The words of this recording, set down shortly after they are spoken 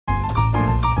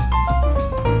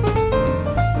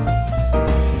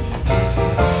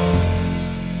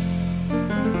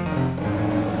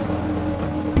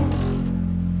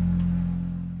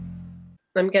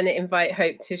I'm going to invite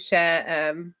Hope to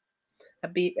share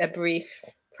a brief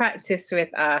practice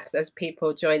with us as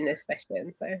people join this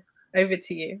session. So over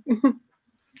to you.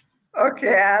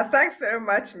 Okay, thanks very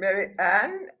much, Mary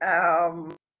Ann.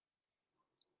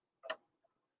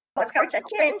 Culture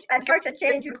change, and culture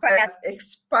change requires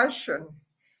expansion.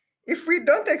 If we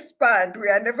don't expand, we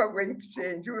are never going to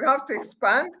change. We have to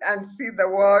expand and see the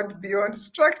world beyond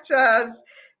structures,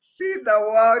 see the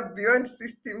world beyond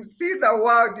systems, see the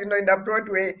world, in a broad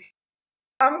way.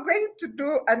 I'm going to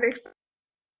do an example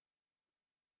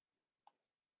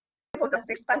to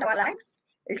expand our lives,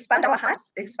 expand our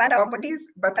hearts, expand our bodies,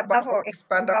 but above all,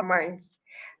 expand our minds.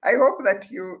 I hope that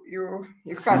you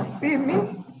can see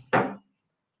me.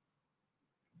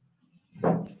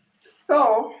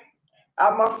 So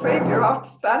I'm afraid you have to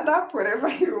stand up wherever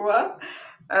you are,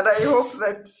 and I hope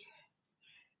that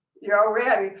you're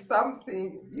wearing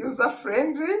something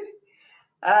user-friendly.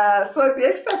 So the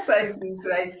exercise is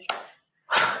like,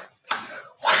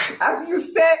 as you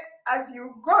say, as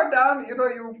you go down,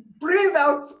 you breathe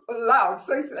out loud.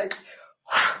 So it's like,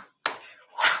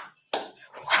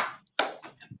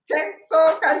 okay,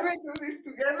 so can we do this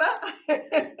together?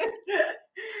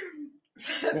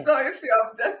 So if you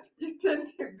have just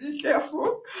eaten, be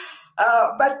careful.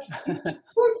 But it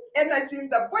puts energy in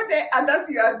the body, and as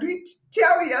you are doing it,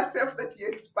 tell yourself that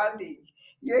you're expanding.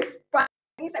 You're expanding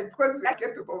because we are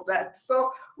capable of that.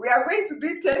 So we are going to do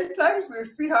it 10 times. We'll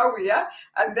see how we are,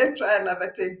 and then try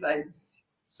another 10 times.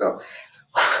 So.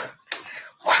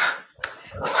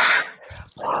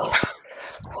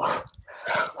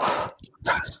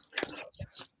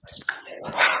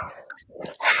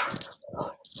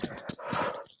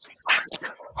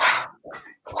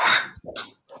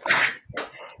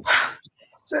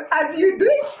 So as you do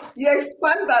it, you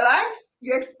expand the lungs,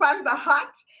 you expand the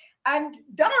heart, and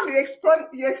down you expand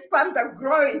the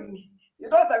groin.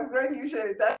 The groin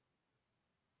usually does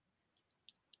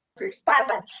to expand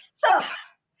that. So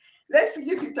let's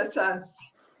give it a chance.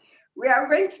 We are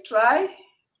going to try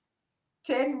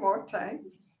 10 more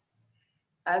times.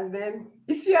 And then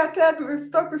if you are tired, we'll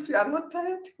stop. If you are not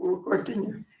tired, we'll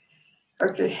continue.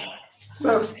 Okay,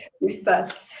 so we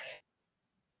start.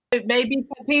 Maybe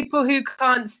for people who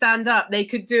can't stand up, they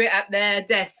could do it at their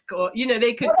desk, or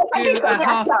they could do a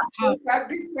half. You can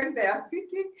do it when they are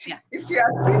sitting. Yeah. If you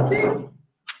are sitting,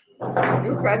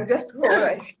 you can just go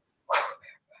like.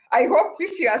 I hope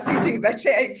if you are sitting, the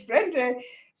chair is friendly,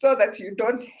 so that you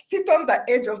don't sit on the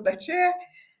edge of the chair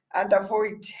and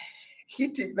avoid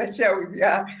hitting the chair with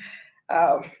your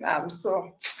arms.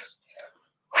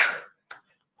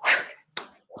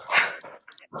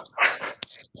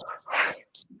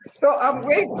 So I'm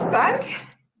going to stand.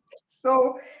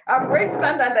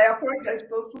 And I apologize to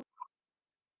those who.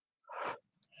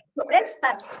 So let's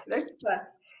start.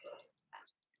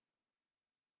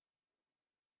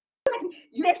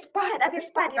 You expand. As you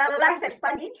expand, your lungs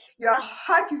expanding, your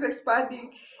heart is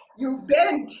expanding. You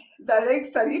bend the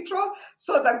legs a little,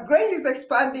 so the brain is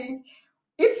expanding.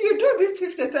 If you do this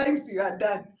 50 times, you are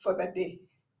done for the day,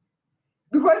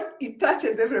 because it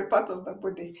touches every part of the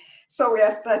body. So we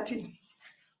are starting.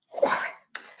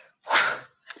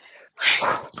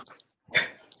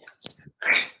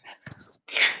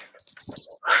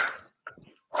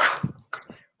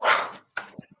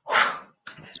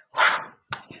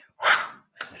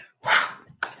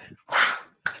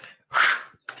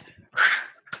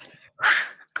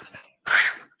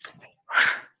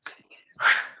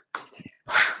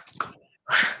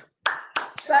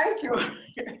 Thank you.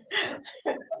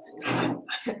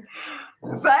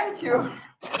 Thank you.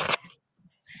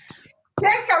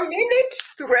 Take a minute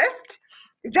to rest.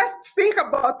 Just think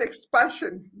about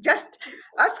expansion. Just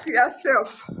ask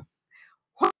yourself,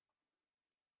 what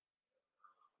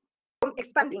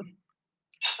expanding?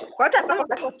 What are some of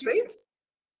the constraints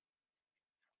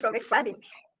from expanding?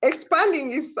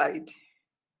 Expanding inside.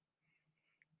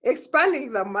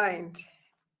 Expanding the mind.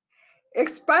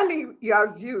 Expanding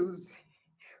your views.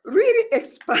 Really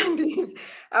expanding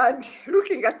and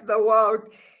looking at the world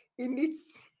in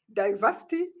its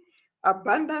diversity,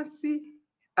 abundance,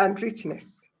 and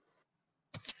richness.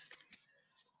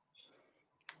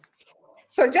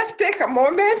 So just take a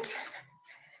moment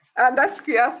and ask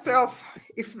yourself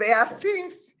if there are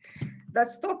things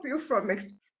that stop you from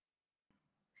expanding.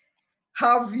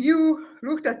 Have you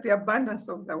looked at the abundance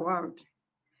of the world,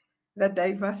 the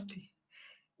diversity?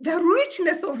 The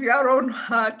richness of your own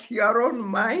heart, your own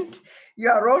mind,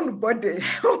 your own body,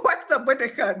 what the body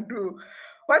can do,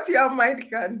 what your mind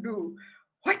can do,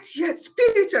 what your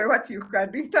spiritual, what you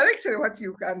can do, intellectually, what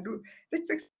you can do.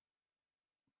 Let's explore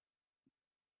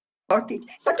about it.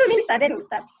 So 2 minutes and then we'll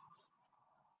start.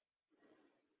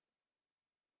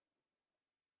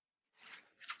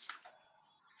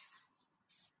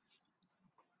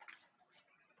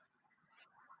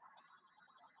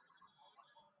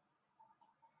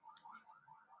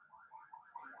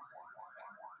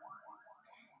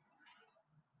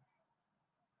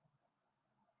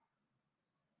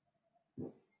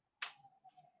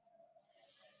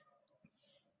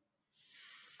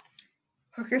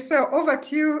 Okay, so over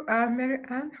to you,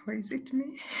 Mary-Ann, or is it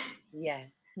me? Yeah,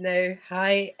 no,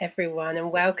 hi everyone,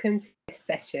 and welcome to this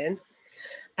session.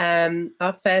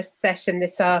 Our first session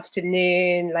this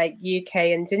afternoon, like UK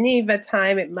and Geneva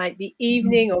time, it might be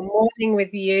evening or morning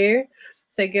with you.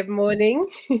 So good morning,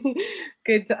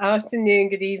 good afternoon,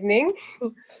 good evening.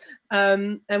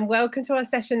 And welcome to our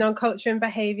session on culture and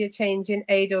behaviour change in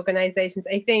aid organisations.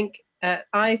 I think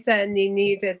I certainly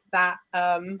needed that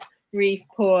brief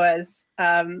pause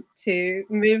to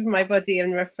move my body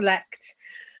and reflect.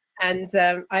 And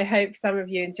I hope some of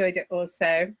you enjoyed it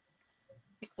also.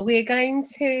 We're going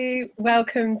to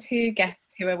welcome two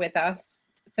guests who are with us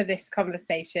for this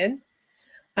conversation.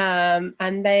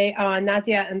 And they are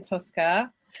Nadia and Tosca.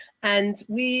 And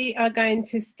we are going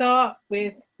to start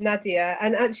with Nadia.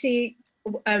 And actually,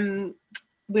 we'll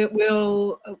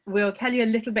tell you a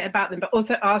little bit about them, but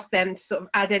also ask them to sort of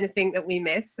add anything that we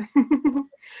miss.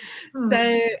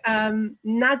 So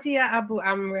Nadia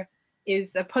Abu-Amr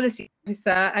is a policy officer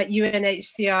at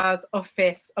UNHCR's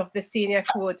Office of the Senior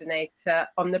Coordinator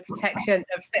on the Protection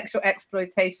of Sexual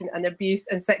Exploitation and Abuse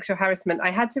and Sexual Harassment. I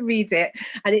had to read it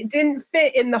and it didn't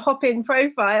fit in the Hopin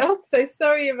profile, so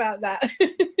sorry about that.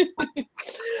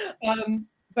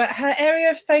 But her area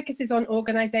of focus is on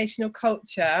organisational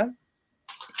culture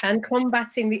and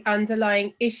combating the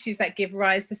underlying issues that give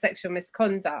rise to sexual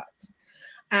misconduct.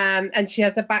 And she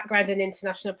has a background in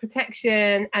international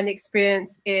protection and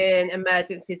experience in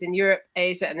emergencies in Europe,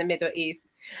 Asia, and the Middle East.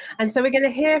 And so we're going to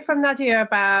hear from Nadia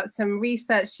about some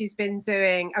research she's been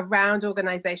doing around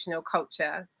organizational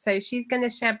culture. So she's going to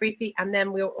share briefly, and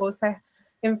then we'll also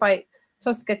invite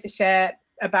Tosca to share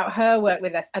about her work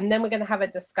with us. And then we're going to have a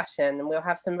discussion, and we'll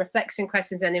have some reflection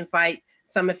questions and invite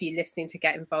some of you listening to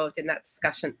get involved in that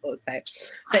discussion also.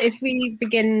 So if we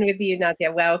begin with you,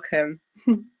 Nadia, welcome.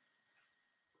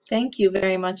 Thank you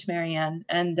very much, Marianne.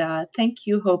 And thank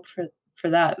you, Hope, for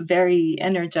that very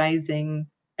energizing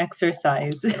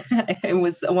exercise. It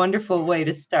was a wonderful way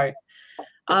to start.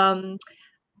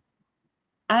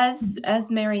 As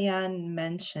Marianne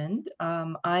mentioned,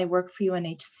 I work for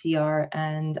UNHCR,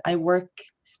 and I work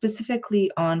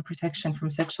specifically on protection from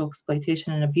sexual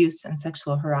exploitation and abuse and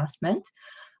sexual harassment.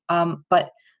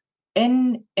 But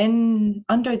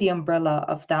under the umbrella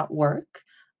of that work,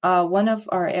 one of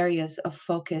our areas of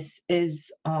focus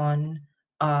is on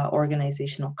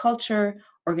organizational culture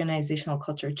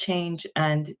change,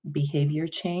 and behavior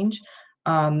change.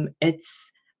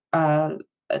 It's,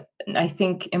 I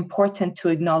think, important to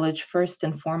acknowledge first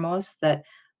and foremost that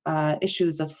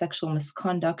issues of sexual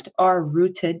misconduct are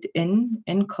rooted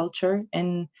in culture,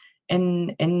 in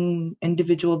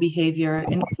individual behavior,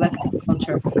 in collective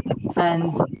culture.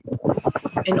 And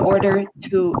in order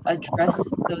to address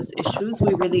those issues,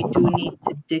 we really do need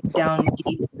to dig down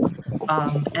deep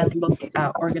and look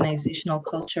at organizational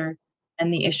culture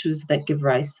and the issues that give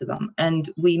rise to them. And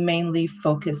we mainly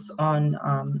focus on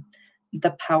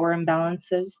the power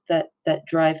imbalances that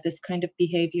drive this kind of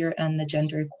behavior and the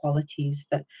gender inequalities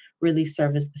that really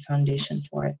serve as the foundation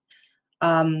for it.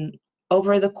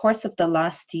 Over the course of the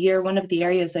last year, one of the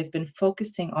areas I've been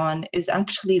focusing on is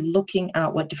actually looking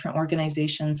at what different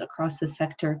organizations across the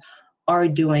sector are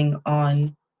doing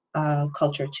on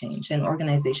culture change and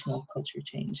organizational culture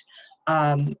change.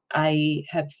 I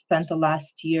have spent the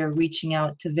last year reaching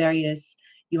out to various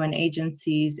UN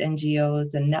agencies,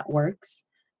 NGOs, and networks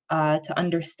to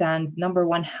understand, number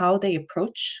one, how they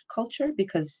approach culture,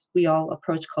 because we all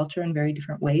approach culture in very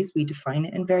different ways. We define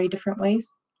it in very different ways.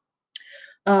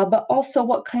 But also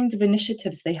what kinds of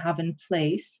initiatives they have in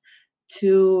place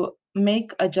to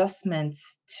make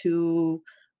adjustments to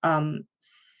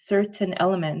certain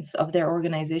elements of their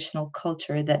organizational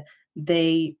culture that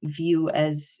they view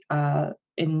as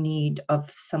in need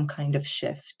of some kind of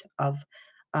shift, of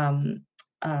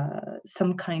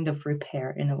some kind of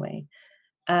repair in a way.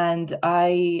 And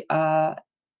I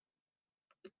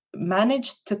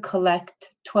managed to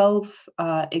collect 12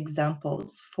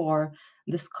 examples for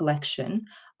this collection.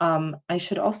 I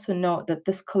should also note that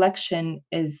this collection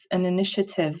is an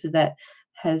initiative that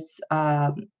has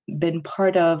been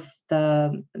part of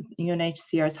the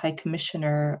UNHCR's High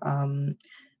Commissioner,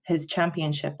 his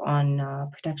championship on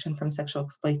protection from sexual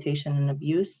exploitation and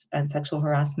abuse and sexual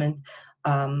harassment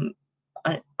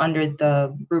under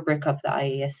the rubric of the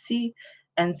IASC.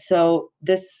 And so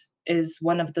this is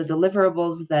one of the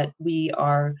deliverables that we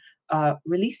are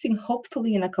releasing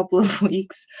hopefully in a couple of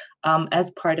weeks as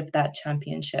part of that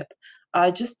championship.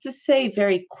 Just to say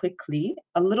very quickly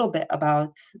a little bit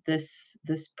about this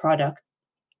product,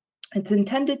 it's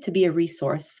intended to be a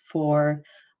resource for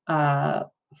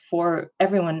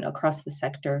everyone across the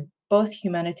sector, both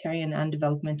humanitarian and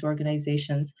development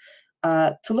organizations,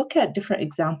 to look at different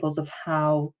examples of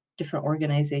how different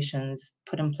organizations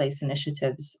put in place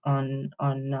initiatives on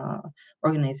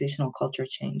organizational culture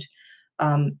change.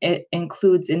 It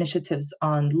includes initiatives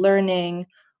on learning,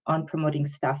 on promoting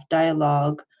staff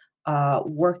dialogue,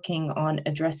 working on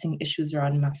addressing issues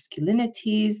around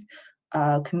masculinities,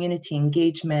 community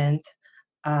engagement,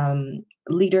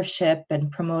 leadership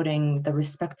and promoting the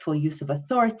respectful use of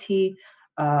authority,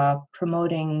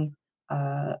 promoting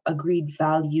agreed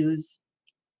values,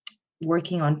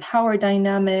 working on power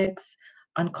dynamics,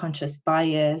 unconscious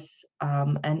bias,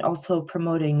 and also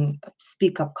promoting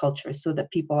speak up culture so that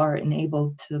people are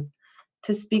enabled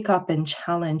to speak up and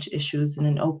challenge issues in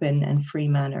an open and free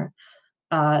manner.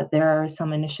 There are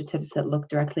some initiatives that look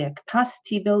directly at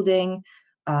capacity building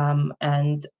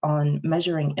and on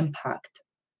measuring impact,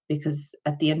 because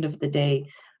at the end of the day,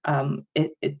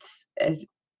 it's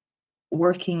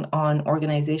working on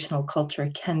organizational culture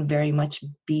can very much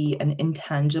be an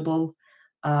intangible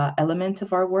element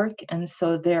of our work. And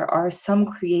so there are some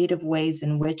creative ways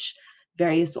in which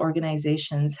various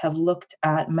organizations have looked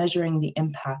at measuring the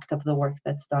impact of the work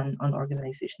that's done on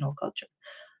organizational culture.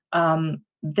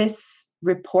 This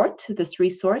report, this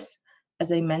resource,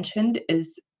 as I mentioned,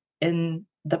 is in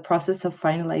the process of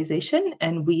finalization,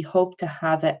 and we hope to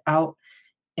have it out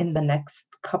in the next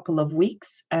couple of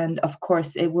weeks. And of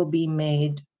course, it will be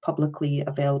made publicly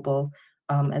available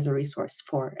as a resource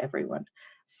for everyone.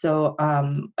 So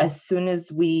as soon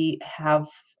as we have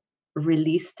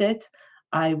released it,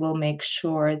 I will make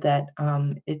sure that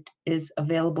it is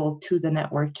available to the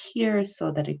network here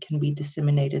so that it can be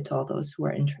disseminated to all those who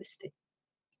are interested.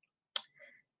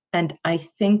 And I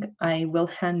think I will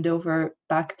hand over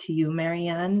back to you,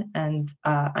 Marianne, and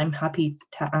I'm happy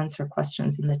to answer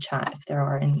questions in the chat if there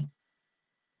are any.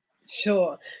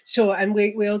 Sure, sure. And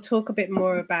we'll talk a bit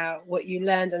more about what you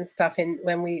learned and stuff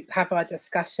when we have our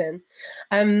discussion.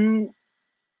 I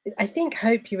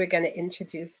hope you were going to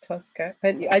introduce Tosca.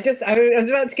 I was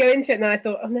about to go into it and I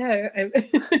thought, oh no,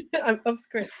 I'm off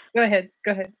script. Go ahead,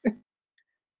 go ahead.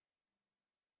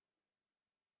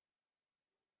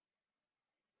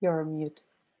 You're on mute.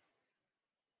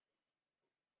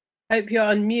 Hope you're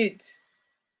on mute.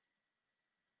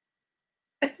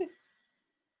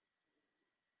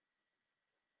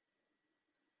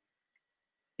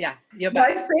 Yeah, you're back.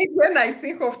 I say when I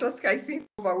think of Tosca, I think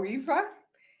of a weaver.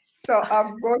 So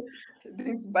I've got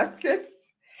these baskets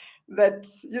that,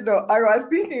 you know, I was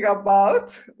thinking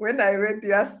about when I read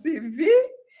your CV,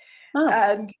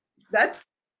 and that's,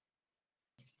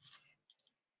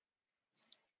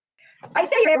 I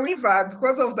say you're a weaver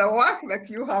because of the work that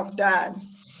you have done.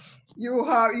 You're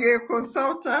a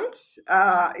consultant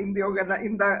in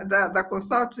the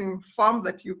consulting firm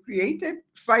that you created,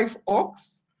 5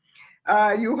 Oaks.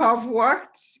 You have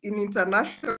worked in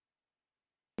international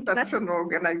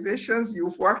organizations.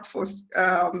 You've worked for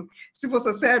civil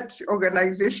society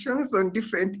organizations on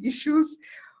different issues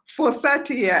for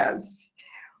 30 years.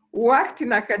 Worked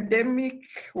in academic,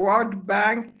 World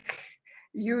Bank,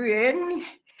 UN,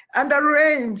 and a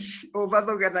range of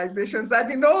other organizations. And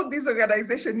in all these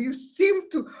organizations, you seem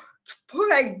to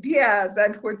pull ideas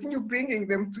and continue bringing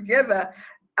them together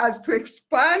as to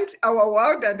expand our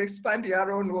world and expand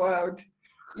your own world.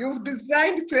 You've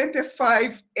designed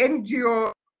 25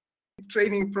 NGO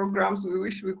training programs. We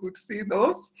wish we could see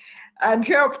those, and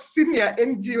helped senior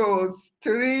NGOs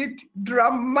to lead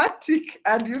dramatic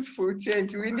and useful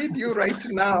change. We need you right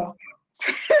now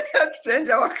to change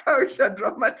our culture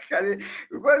dramatically,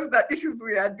 because the issues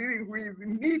we are dealing with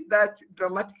need that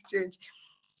dramatic change.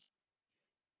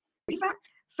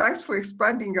 Thanks for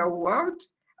expanding our world,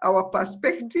 our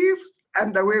perspectives,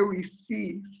 and the way we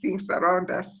see things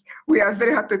around us. We are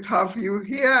very happy to have you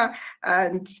here,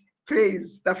 and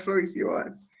please, the floor is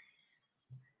yours.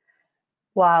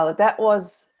 Wow, that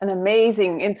was an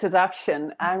amazing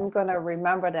introduction. I'm going to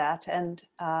remember that. And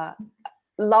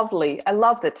lovely. I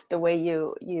loved it, the way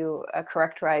you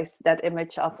characterized that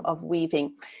image of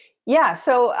weaving. Yeah,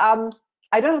 so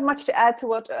I don't have much to add to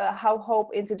what how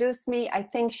Hope introduced me. I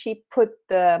think she put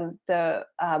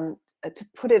to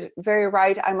put it very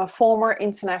right, I'm a former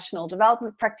international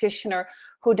development practitioner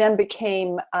who then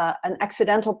became an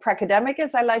accidental pracademic,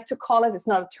 as I like to call it. It's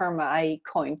not a term I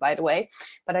coined, by the way,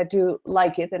 but I do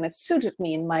like it, and it suited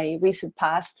me in my recent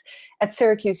past at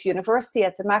Syracuse University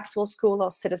at the Maxwell School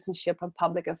of Citizenship and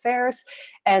Public Affairs,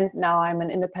 and now I'm an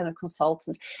independent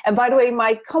consultant. And by the way,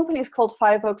 my company is called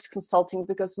 5 Oaks Consulting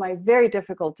because my very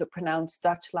difficult to pronounce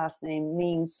Dutch last name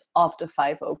means of the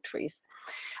 5 oak trees.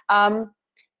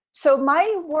 So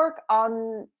my work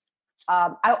on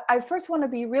I first want to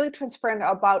be really transparent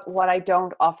about what I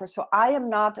don't offer. So I am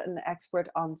not an expert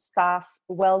on staff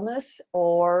wellness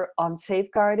or on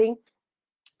safeguarding.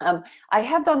 I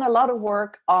have done a lot of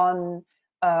work on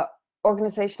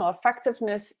organizational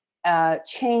effectiveness,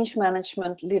 change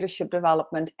management, leadership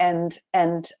development, and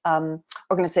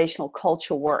organizational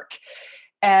culture work.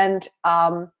 And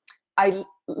I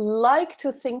like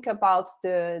to think about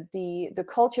the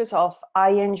cultures of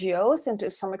NGOs and to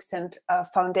some extent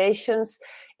foundations,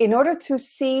 in order to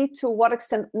see to what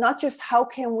extent, not just how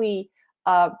can we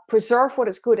preserve what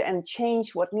is good and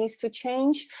change what needs to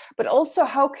change, but also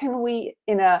how can we,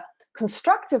 in a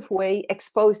constructive way,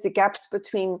 expose the gaps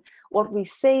between what we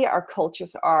say our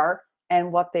cultures are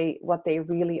and what they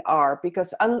really are.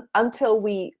 Because until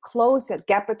we close that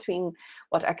gap between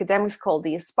what academics call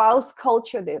the espoused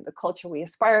culture, the culture we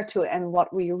aspire to, and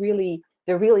what we really,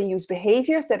 the really used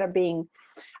behaviors that are being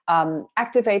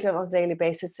activated on a daily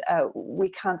basis, we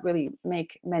can't really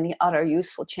make many other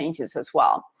useful changes as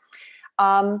well.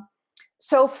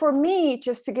 So for me,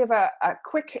 just to give a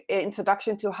quick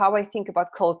introduction to how I think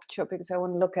about culture, because I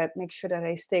want to make sure that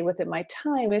I stay within my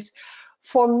time, is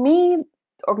for me,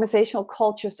 organizational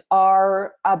cultures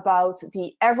are about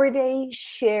the everyday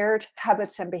shared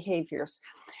habits and behaviors.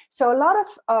 So a lot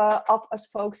of us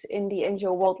folks in the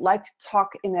NGO world like to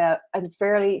talk in a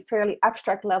fairly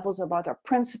abstract levels about our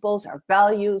principles, our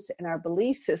values, and our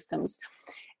belief systems.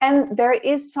 And there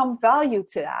is some value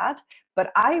to that,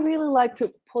 but I really like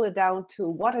to pull it down to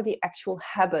what are the actual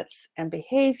habits and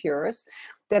behaviors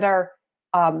that are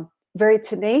very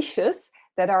tenacious,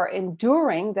 that are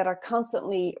enduring, that are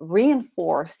constantly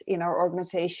reinforced in our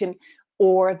organization,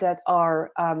 or that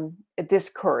are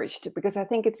discouraged. Because I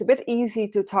think it's a bit easy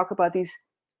to talk about these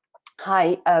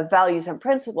high values and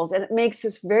principles, and it makes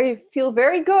us feel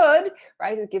very good,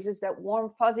 right? It gives us that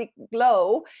warm, fuzzy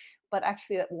glow. But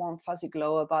actually that warm, fuzzy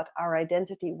glow about our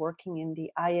identity working in the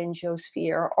NGO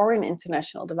sphere or in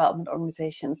international development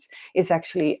organizations is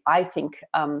actually, I think,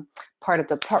 part of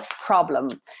the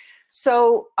problem.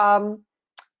 So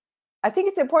I think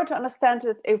it's important to understand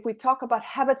that if we talk about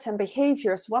habits and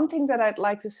behaviors, one thing that I'd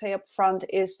like to say up front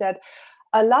is that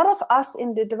a lot of us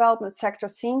in the development sector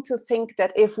seem to think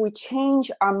that if we change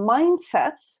our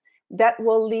mindsets, that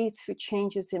will lead to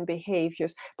changes in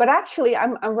behaviors. But actually,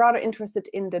 I'm rather interested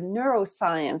in the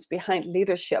neuroscience behind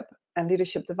leadership and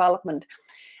leadership development.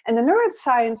 And the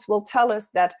neuroscience will tell us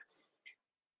that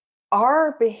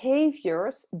our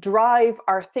behaviors drive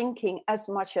our thinking as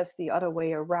much as the other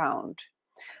way around.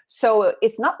 So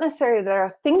it's not necessarily that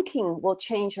our thinking will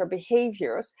change our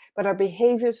behaviors, but our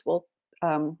behaviors will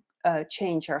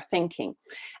change our thinking.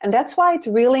 And that's why it's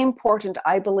really important,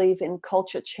 I believe, in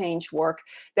culture change work,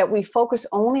 that we focus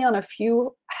only on a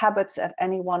few habits at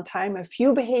any one time, a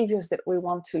few behaviors that we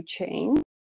want to change,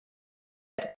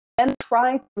 and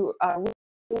try to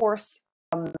reinforce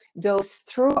those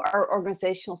through our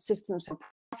organizational systems and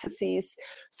processes,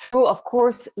 through, of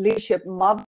course, leadership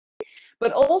modeling,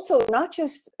 but also not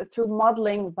just through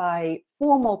modeling by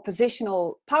formal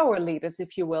positional power leaders,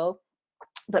 if you will,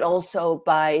 but also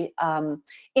by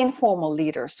informal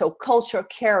leaders, so culture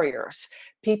carriers,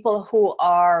 people who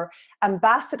are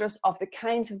ambassadors of the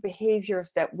kinds of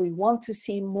behaviors that we want to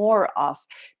see more of,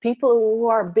 people who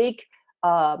are big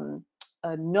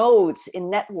nodes in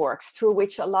networks through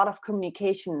which a lot of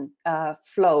communication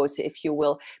flows, if you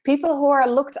will, people who are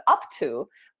looked up to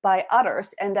by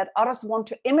others and that others want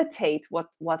to imitate,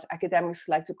 what academics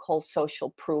like to call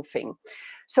social proofing.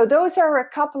 So those are a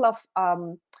couple of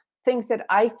things that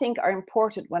I think are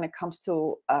important when it comes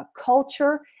to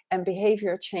culture and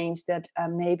behavior change that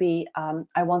maybe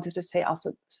I wanted to say off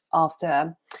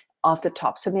the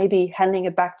top. So maybe handing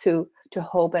it back to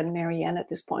Hope and Marianne at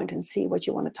this point and see what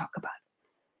you want to talk about.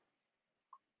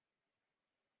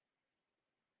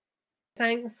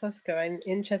 Thanks, Tosca. I'm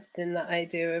interested in the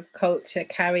idea of culture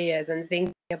carriers and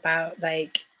thinking about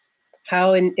like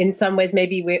how in some ways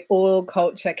maybe we're all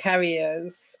culture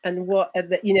carriers, and what are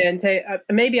the, and so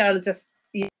maybe I'll just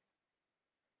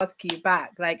ask you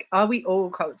back, like, are we all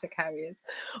culture carriers,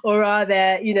 or are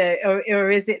there,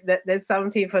 or is it that there's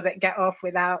some people that get off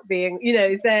without being,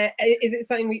 is it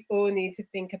something we all need to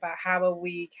think about? How are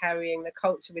we carrying the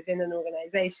culture within an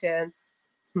organization?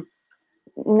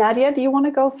 Nadia, do you want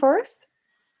to go first?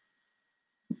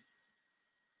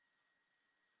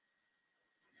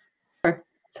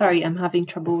 Sorry, I'm having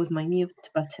trouble with my mute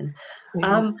button.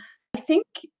 I think,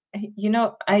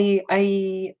 I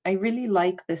really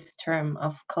like this term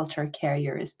of culture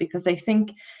carriers, because I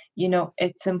think,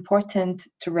 it's important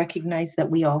to recognize that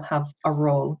we all have a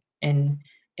role in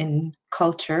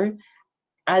culture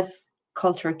as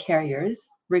culture carriers,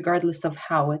 regardless of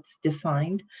how it's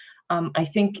defined. I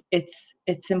think it's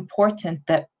important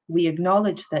that we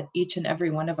acknowledge that each and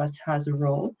every one of us has a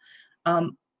role.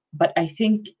 But I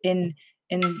think in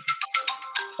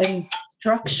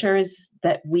structures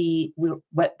that we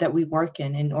work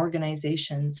in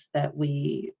organizations that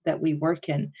we work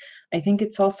in, I think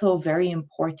it's also very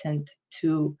important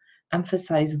to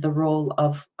emphasize the role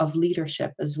of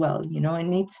leadership as well. You know, it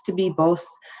needs to be both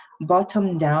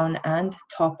bottom down and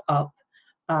top up,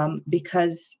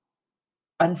 because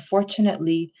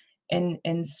unfortunately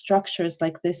in structures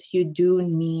like this, you do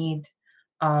need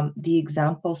the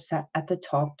example set at the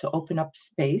top to open up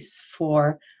space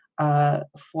for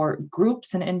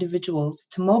groups and individuals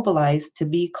to mobilize to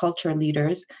be culture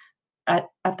leaders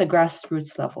at the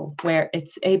grassroots level, where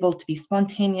it's able to be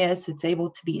spontaneous, it's able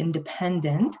to be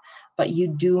independent, but you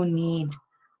do need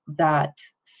that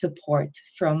support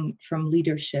from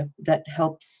leadership that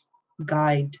helps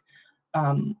guide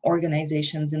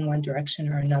organizations in one direction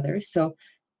or another. So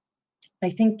I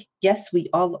think, yes, we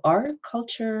all are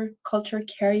culture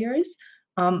carriers,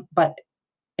 but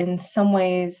in some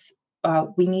ways,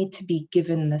 we need to be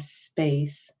given the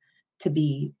space to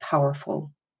be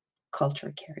powerful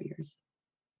culture carriers.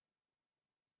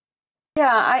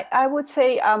 Yeah, I would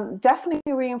say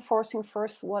definitely reinforcing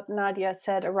first what Nadia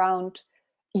said around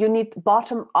you need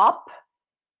bottom up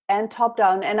and top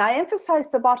down. And I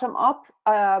emphasized the bottom up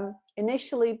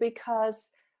initially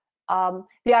because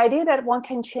the idea that one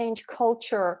can change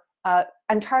culture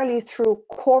entirely through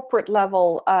corporate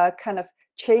level kind of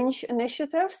change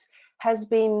initiatives has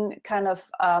been kind of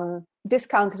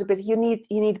discounted a bit. You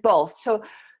need both. So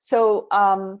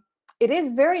it is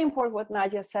very important what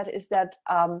Nadia said is that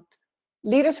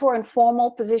leaders who are in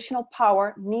formal positional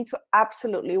power need to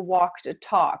absolutely walk the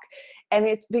talk. And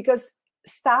it's because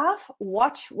staff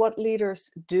watch what leaders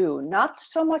do, not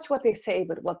so much what they say,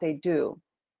 but what they do.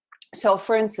 So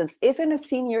for instance, if in a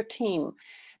senior team,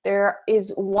 there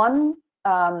is one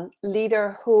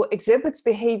leader who exhibits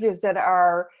behaviors that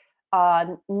are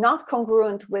not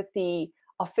congruent with the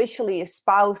officially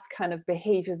espoused kind of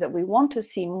behaviors that we want to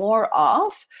see more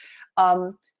of,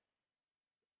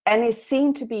 and is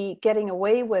seen to be getting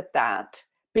away with that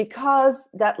because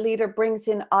that leader brings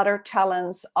in other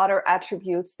talents, other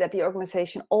attributes that the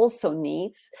organization also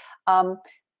needs,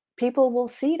 people will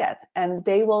see that and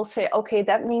they will say, okay,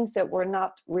 that means that we're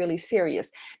not really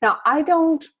serious. Now,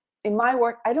 in my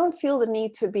work, I don't feel the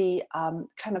need to be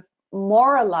kind of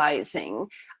moralizing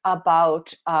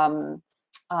about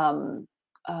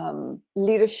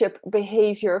leadership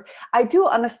behavior. I do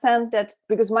understand that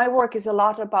because my work is a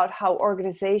lot about how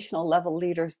organizational level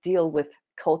leaders deal with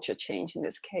culture change in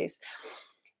this case.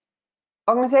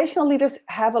 Organizational leaders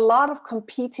have a lot of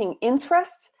competing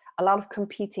interests, a lot of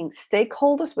competing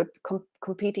stakeholders with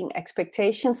competing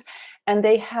expectations, and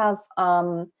they have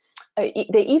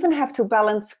they even have to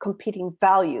balance competing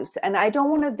values. And I don't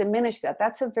want to diminish that.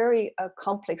 That's a very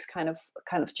complex kind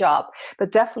of job,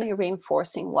 but definitely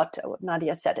reinforcing what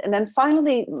Nadia said. And then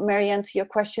finally, Marianne, to your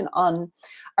question on,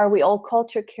 are we all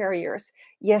culture carriers?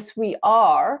 Yes, we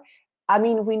are. I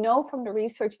mean, we know from the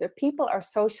research that people are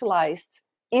socialized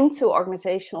into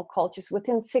organizational cultures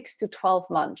within 6 to 12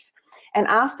 months. And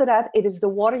after that, it is the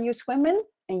water you swim in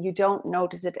and you don't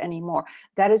notice it anymore.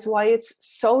 That is why it's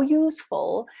so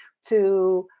useful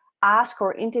to ask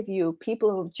or interview people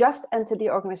who've just entered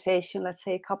the organization, let's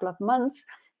say a couple of months,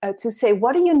 to say,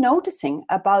 what are you noticing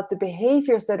about the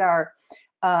behaviors that are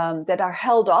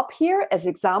held up here as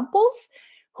examples?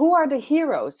 Who are the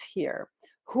heroes here?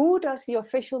 Who does the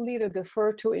official leader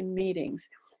defer to in meetings?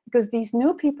 Because these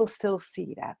new people still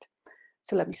see that.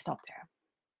 So let me stop there.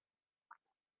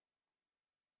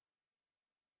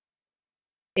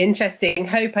 Interesting.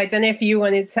 Hope, I don't know if you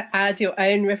wanted to add your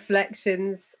own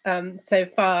reflections so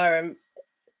far.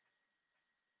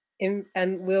 And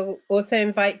we'll also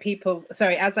invite people,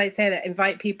 sorry, as I say that,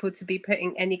 invite people to be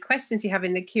putting any questions you have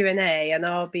in the Q&A, and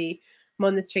I'll be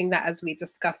monitoring that as we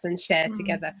discuss and share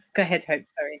together. Go ahead, Hope,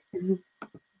 sorry.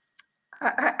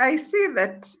 I see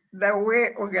that the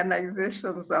way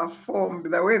organizations are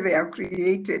formed, the way they are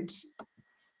created,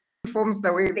 informs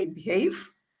the way they behave.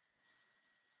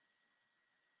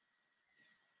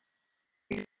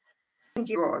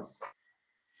 NGOs.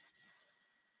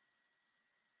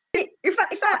 If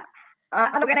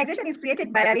an organization is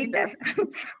created by a leader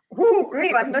who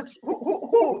really was not,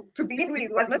 who to begin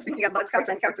with was not thinking about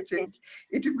culture and culture change,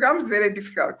 it becomes very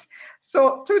difficult.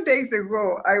 So 2 days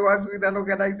ago, I was with an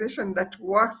organization that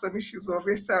works on issues of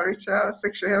SRHR,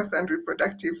 sexual health and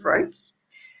reproductive rights.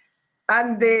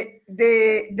 And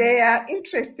they are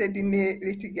interested in the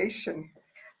litigation.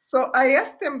 So I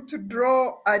asked them to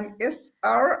draw an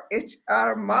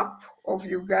SRHR map of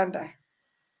Uganda.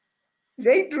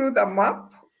 They drew the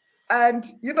map, and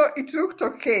it looked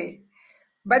okay,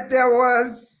 but there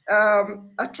was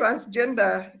a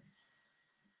transgender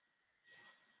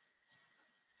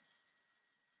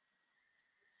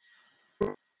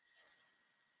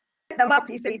the map.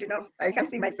 He said, I can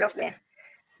see myself there.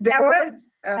 There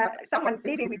was someone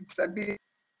living with disability.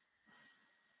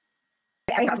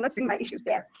 I have not seen my issues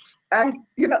there. And,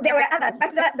 there were others,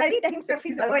 but the leader himself,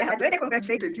 he's a lawyer, had already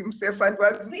congratulated himself and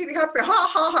was really happy,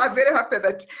 very happy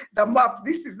that the map,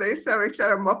 this is the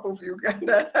SRHR map of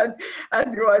Uganda.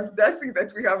 And he was dancing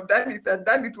that we have done it and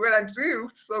done it well, and it really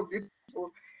looked so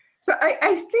beautiful. So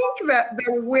I think that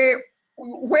the way,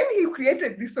 when he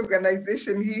created this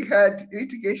organization, he had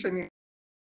litigation in,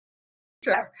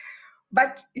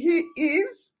 but he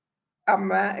is a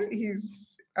man,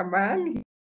 he's a man,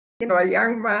 a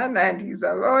young man, and he's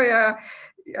a lawyer,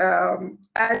 and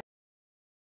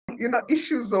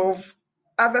issues of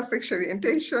other sexual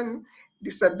orientation,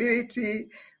 disability,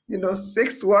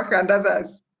 sex work and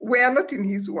others were not in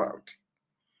his world.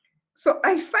 So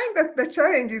I find that the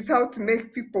challenge is how to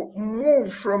make people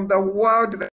move from the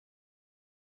world that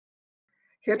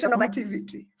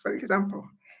heteronormativity, for example,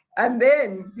 and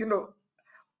then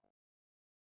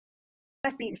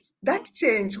that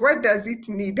change, what does it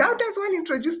need? How does one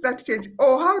introduce that change?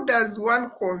 Or how does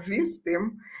one convince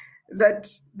them that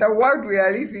the world we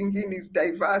are living in is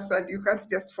diverse and you can't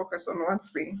just focus on one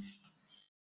thing?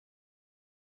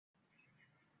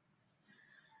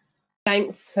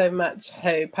 Thanks so much,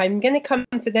 Hope. I'm going to come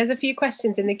to, there's a few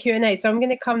questions in the Q&A, so I'm going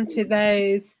to come to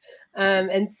those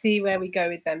and see where we go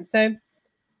with them. So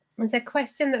there's a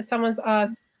question that someone's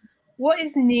asked: what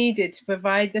is needed to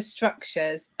provide the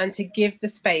structures and to give the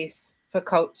space for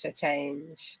culture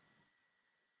change?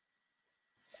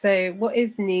 So what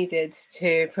is needed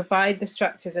to provide the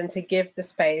structures and to give the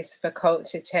space for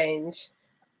culture change?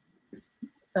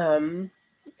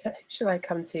 Should I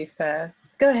come to first?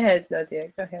 Go ahead,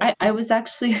 Nadia, go ahead. I was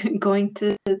actually going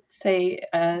to say,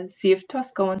 see if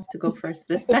Tosca wants to go first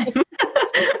this time.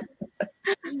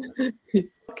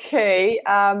 Okay,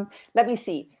 let me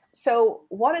see. So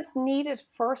what is needed,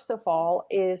 first of all,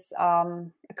 is a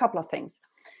couple of things.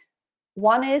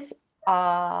 One is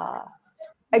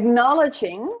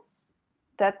acknowledging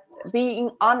that, being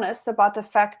honest about the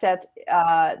fact that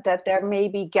that there may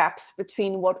be gaps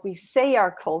between what we say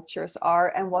our cultures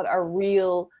are and what our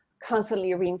real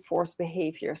constantly reinforced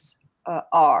behaviors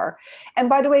are. And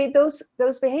by the way, those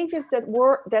behaviors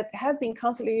that have been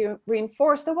constantly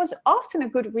reinforced, there was often a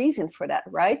good reason for that,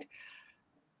 right?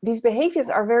 These behaviors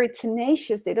are very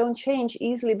tenacious. They don't change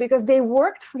easily because they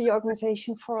worked for the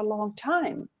organization for a long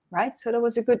time, right? So there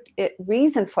was a good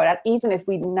reason for that, even if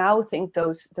we now think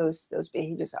those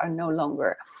behaviors are no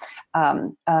longer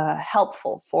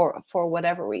helpful for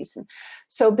whatever reason.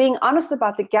 So being honest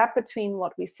about the gap between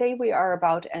what we say we are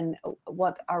about and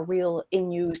what our real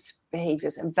in-use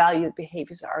behaviors and valued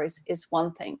behaviors are is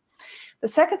one thing. The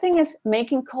second thing is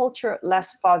making culture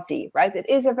less fuzzy, right? It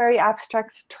is a very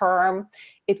abstract term.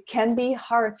 It can be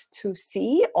hard to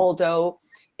see, although,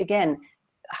 again,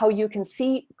 how you can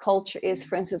see culture is,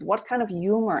 for instance, what kind of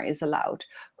humor is allowed,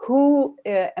 who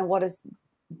and what is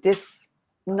this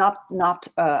not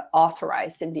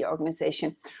authorized in the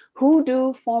organization, who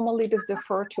do formal leaders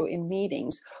defer to in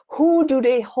meetings, who do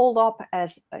they hold up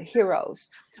as heroes,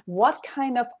 what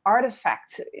kind of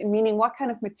artifacts, meaning what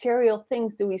kind of material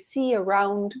things do we see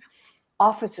around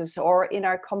offices or in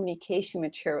our communication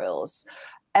materials,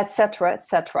 etc.,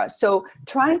 etc. So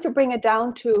trying to bring it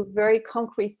down to very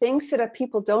concrete things so that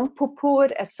people don't poo-poo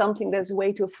it as something that's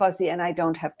way too fuzzy and I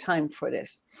don't have time for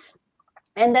this.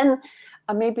 And then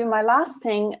maybe my last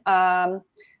thing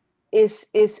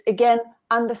is again,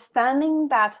 understanding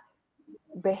that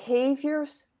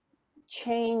behaviors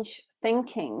change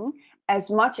thinking as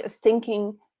much as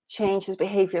thinking changes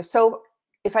behavior. So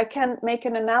if I can make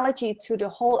an analogy to the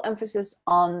whole emphasis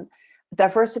on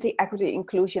diversity, equity,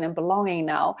 inclusion, and belonging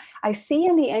now, I see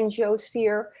in the NGO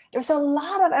sphere, there's a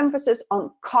lot of emphasis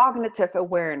on cognitive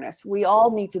awareness. We all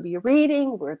need to be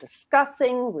reading, we're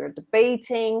discussing, we're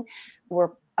debating,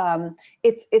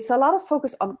 it's a lot of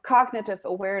focus on cognitive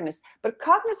awareness, but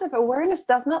cognitive awareness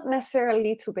does not necessarily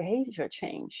lead to behavior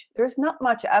change. There's not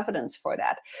much evidence for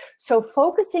that. So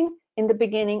focusing in the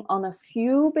beginning on a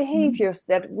few behaviors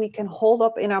that we can hold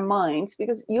up in our minds,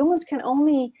 because humans can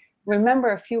only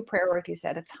remember a few priorities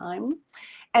at a time,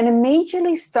 and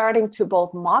immediately starting to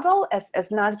both model,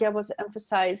 as Nadia was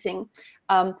emphasizing,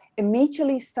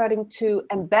 immediately starting to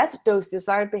embed those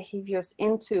desired behaviors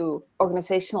into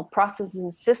organizational processes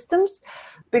and systems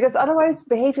because otherwise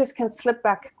behaviors can slip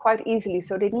back quite easily.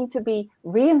 So they need to be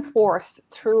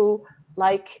reinforced through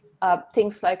like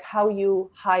things like how you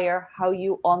hire, how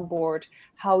you onboard,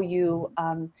 how you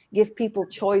give people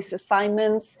choice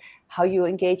assignments, how you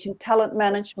engage in talent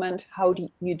management, how do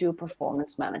you do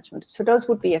performance management. So those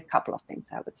would be a couple of things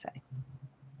I would say.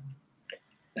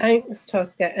 Thanks,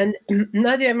 Tosca. And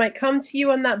Nadia, I might come to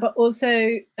you on that, but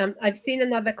also I've seen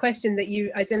another question that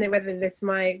I don't know whether this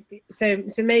might be, so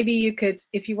maybe you could,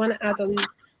 if you want to add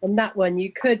on that one,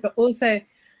 you could, but also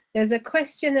there's a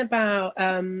question about,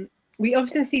 we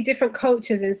often see different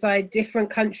cultures inside different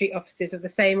country offices of the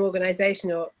same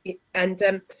organization,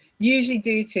 and usually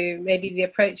due to maybe the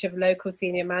approach of local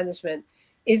senior management.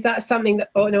 Is that something that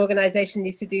an organization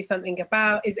needs to do something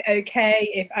about? Is it okay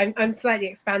if I'm slightly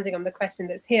expanding on the question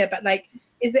that's here, but like,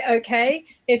 is it okay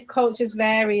if cultures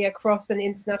vary across an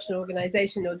international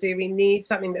organization, or do we need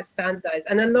something that's standardized?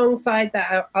 And alongside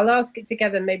that, I'll ask it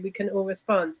together, maybe we can all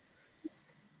respond.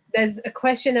 There's a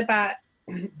question about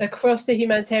across the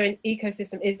humanitarian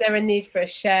ecosystem, is there a need for a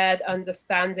shared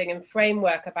understanding and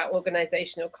framework about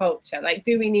organizational culture? Like,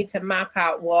 do we need to map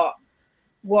out what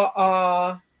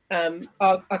our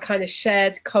kind of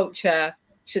shared culture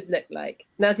should look like?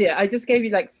 Nadia, I just gave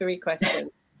you like 3 questions.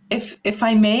 If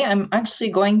I may, I'm actually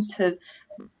going to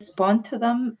respond to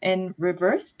them in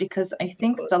reverse, because I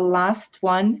think the last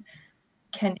one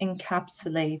can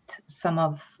encapsulate some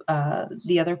of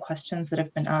the other questions that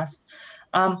have been asked.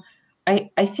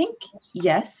 I think,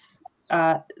 yes,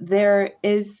 there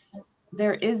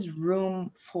is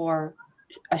room for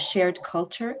a shared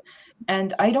culture,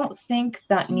 and I don't think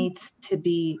that needs to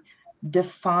be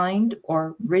defined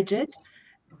or rigid,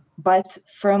 but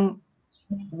from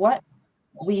what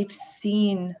we've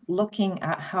seen looking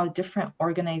at how different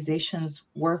organizations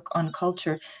work on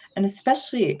culture, and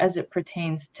especially as it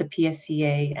pertains to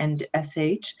PSEA and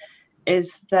SH,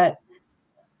 is that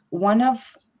one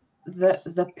of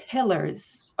the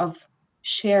pillars of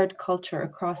shared culture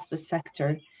across the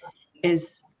sector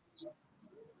is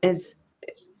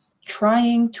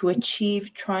trying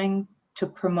to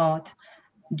promote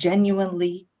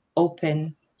genuinely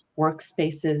open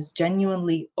workspaces,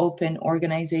 genuinely open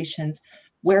organizations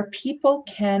where people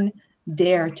can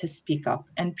dare to speak up,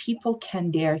 and people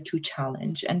can dare to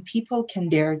challenge, and people can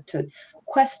dare to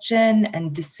question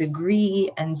and disagree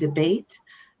and debate,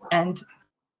 and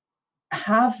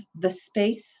have the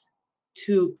space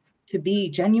to be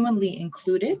genuinely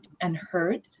included and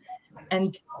heard,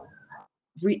 and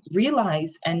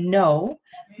realize and know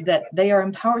that they are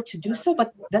empowered to do so,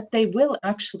 but that they will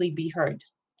actually be heard.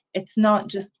 It's not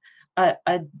just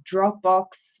a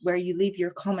Dropbox where you leave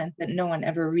your comment that no one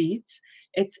ever reads.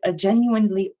 It's a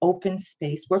genuinely open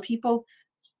space where people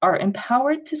are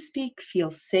empowered to speak, feel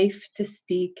safe to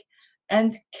speak,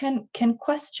 and can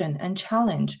question and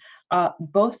challenge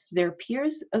both their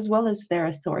peers as well as their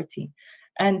authority.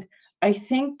 And I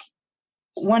think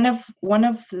one of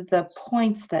the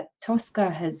points that Tosca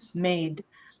has made,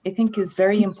 I think, is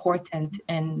very important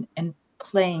in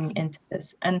playing into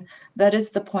this, and that is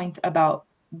the point about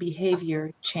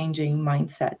behavior changing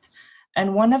mindset.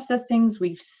 And one of the things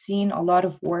we've seen a lot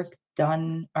of work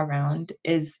done around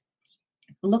is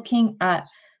looking at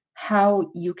how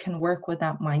you can work with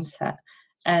that mindset.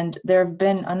 And there have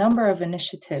been a number of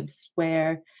initiatives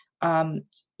where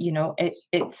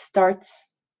it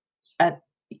starts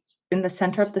in the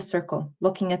center of the circle,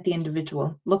 looking at the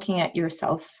individual, looking at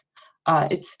yourself.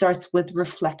 It starts with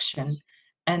reflection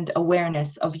and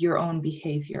awareness of your own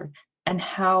behavior, and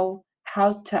how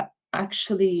to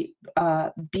actually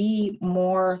be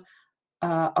more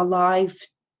alive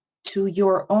to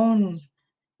your own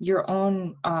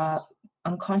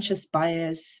unconscious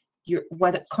bias,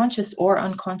 whether conscious or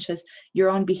unconscious, your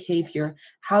own behavior,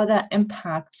 how that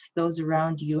impacts those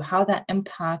around you, how that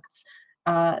impacts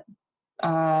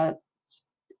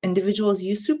individuals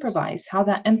you supervise, how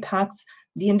that impacts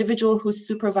the individual who's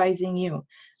supervising you.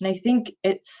 And I think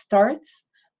it starts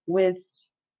with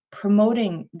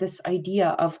promoting this idea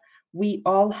of we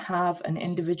all have an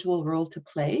individual role to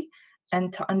play,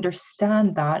 and to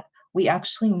understand that we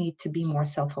actually need to be more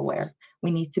self-aware.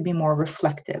 We need to be more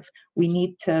reflective. We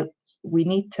need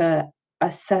to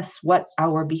assess what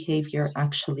our behavior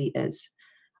actually is.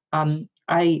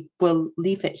 I will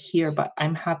leave it here, but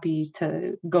I'm happy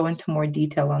to go into more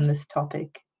detail on this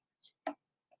topic.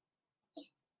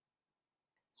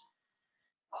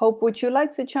 Hope, would you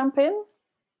like to jump in?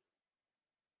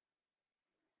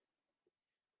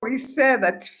 We say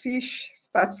that fish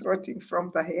starts rotting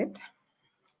from the head,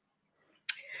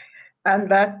 and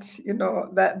that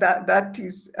that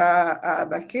is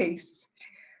the case.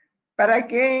 But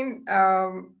again,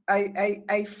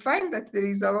 I find that there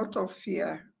is a lot of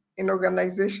fear in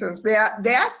organizations. There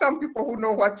are some people who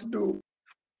know what to do.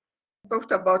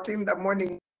 Talked about in the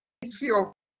morning, this fear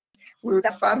of, will the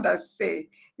funders say,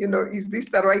 you know, is this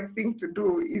the right thing to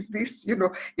do? Is this, you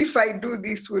know, if I do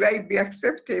this, would I be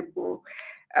acceptable?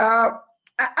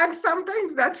 And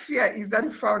sometimes that fear is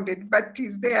unfounded, but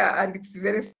is there, and it's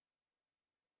very.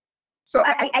 So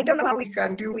I don't know how we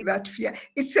can deal with that fear.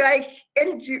 It's like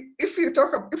if we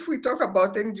talk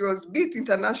about NGOs, be it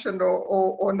international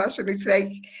or national, it's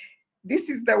like this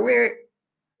is the way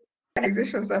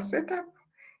organizations are set up.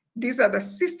 These are the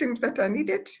systems that are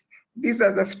needed. These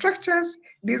are the structures.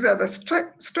 These are the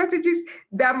strategies.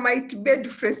 There might be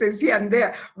differences here and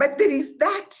there, but there is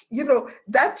that, you know,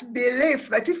 that belief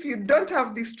that if you don't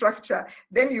have this structure,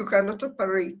 then you cannot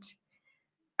operate.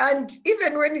 And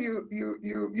even when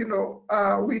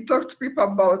we talk to people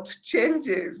about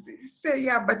changes, they say,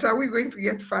 yeah, but are we going to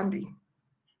get funding?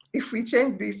 If we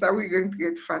change this, are we going to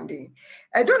get funding?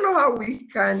 I don't know how we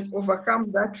can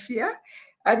overcome that fear.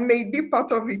 And maybe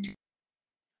part of it,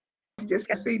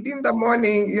 just said in the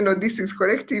morning, you know, this is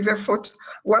collective effort.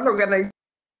 One organization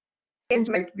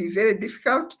might be very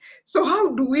difficult. So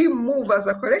how do we move as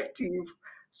a collective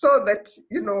so that,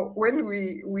 you know, when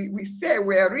we say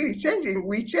we are really changing,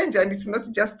 we change, and it's not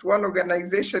just one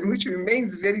organization which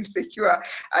remains very secure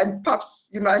and perhaps,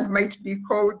 you know, and might be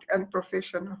called and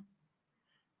professional.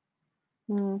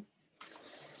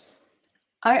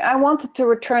 I wanted to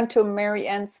return to Mary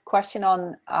Ann's question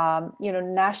on, you know,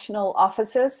 national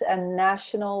offices and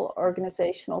national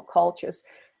organizational cultures.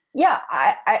 Yeah,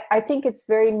 I think it's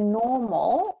very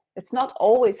normal. It's not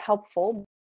always helpful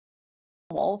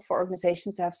for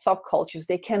organizations to have subcultures.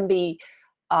 They can be,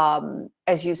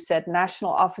 as you said,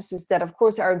 national offices that, of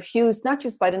course, are infused not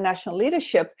just by the national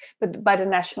leadership, but by the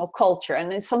national culture.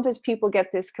 And then sometimes people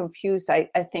get this confused. I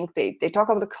think they talk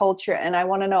about the culture, and I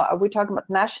want to know, are we talking about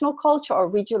national culture or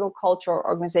regional culture or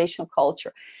organizational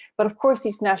culture? But of course,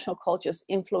 these national cultures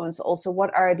influence also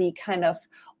what are the kind of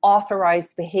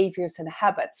authorized behaviors and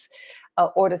habits,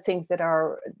 or the things that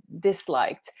are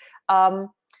disliked. The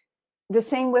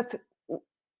same with,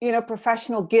 you know,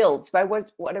 professional guilds. By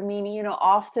what I mean, you know,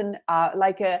 often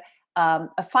like a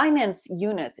finance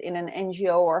unit in an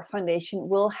NGO or a foundation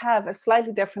will have a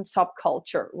slightly different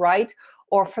subculture, right?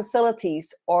 Or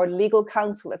facilities or legal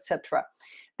counsel, etc.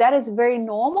 That is very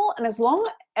normal, and as long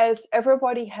as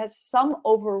everybody has some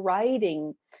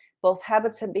overriding both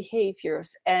habits and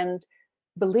behaviors and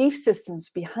belief systems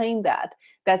behind that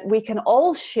we can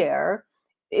all share,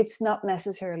 it's not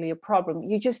necessarily a problem.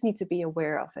 You just need to be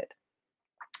aware of it.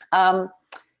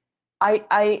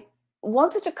 I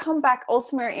wanted to come back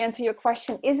also, Mary Ann, to your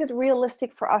question. Is it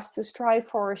realistic for us to strive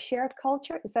for a shared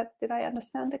culture? Did I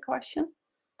understand the question?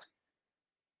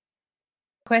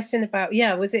 Question about,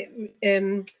 yeah, was it,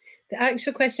 the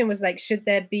actual question was like, should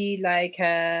there be like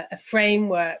a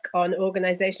framework on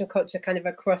organizational culture kind of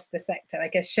across the sector,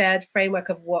 like a shared framework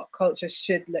of what culture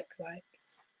should look like?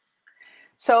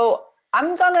 So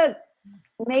I'm gonna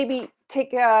maybe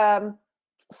take a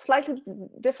slightly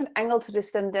different angle to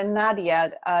this than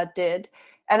Nadia did,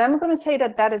 and I'm going to say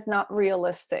that is not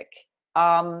realistic.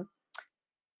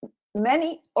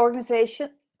 Many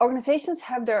organizations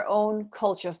have their own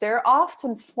cultures. They're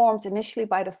often formed initially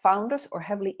by the founders or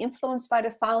heavily influenced by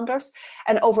the founders,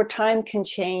 and over time can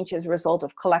change as a result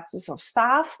of collectives of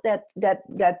staff that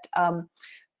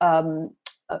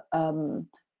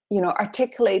you know,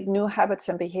 articulate new habits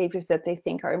and behaviors that they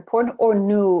think are important, or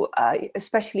new,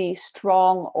 especially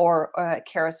strong or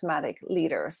charismatic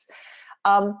leaders.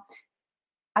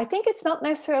 I think it's not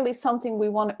necessarily something we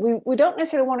want. We don't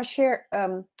necessarily want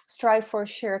to strive for a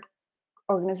shared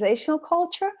organizational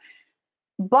culture,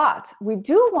 but we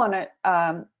do want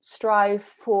to strive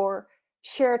for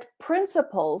shared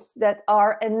principles that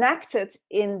are enacted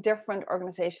in different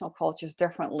organizational cultures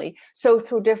differently, so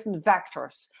through different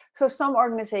vectors. So some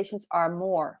organizations are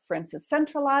more, for instance,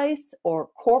 centralized or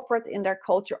corporate in their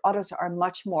culture. Others are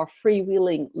much more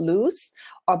freewheeling, loose,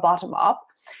 or bottom-up.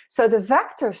 So the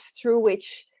vectors through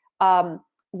which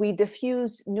we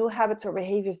diffuse new habits or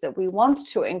behaviors that we want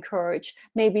to encourage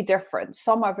may be different.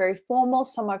 Some are very formal,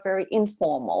 some are very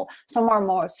informal, some are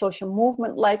more social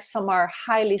movement-like, some are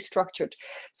highly structured.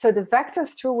 So the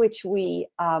vectors through which we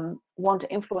want to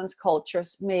influence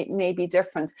cultures may be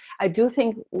different. I do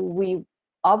think we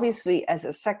obviously as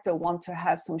a sector want to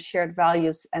have some shared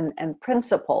values and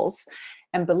principles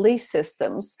and belief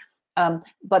systems,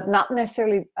 but not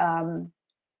necessarily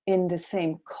in the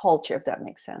same culture, if that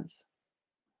makes sense.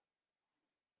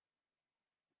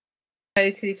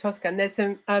 Totally, Tosca. And there's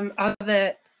some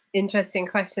other interesting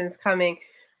questions coming.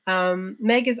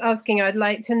 Meg is asking, I'd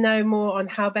like to know more on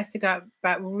how best to go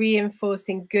about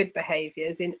reinforcing good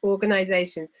behaviours in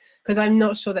organisations, because I'm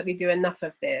not sure that we do enough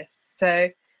of this. So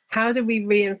how do we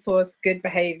reinforce good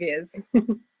behaviours?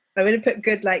 I'm going to put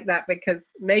good like that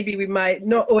because maybe we might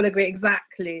not all agree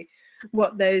exactly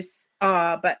what those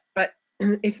are, but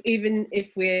if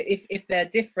they're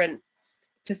different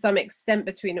to some extent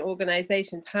between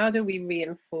organisations, how do we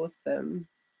reinforce them?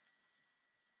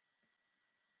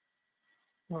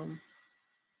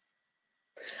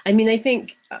 I mean, I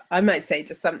think I might say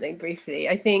just something briefly.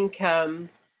 I think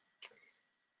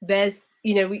there's,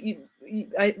 you know,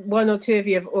 one or two of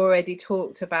you have already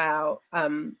talked about,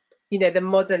 you know, the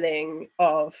modeling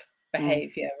of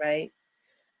behavior, right?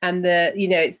 And the, you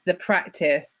know, it's the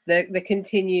practice, the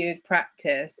continued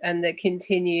practice and the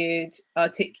continued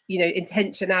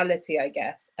intentionality, I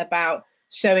guess, about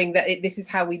showing that this is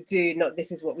how we do, not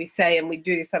this is what we say, and we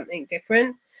do something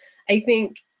different. I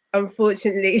think,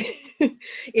 unfortunately,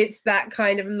 it's that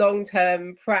kind of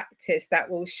long-term practice that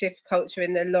will shift culture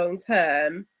in the long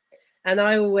term. And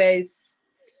I always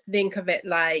think of it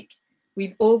like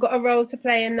we've all got a role to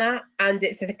play in that, and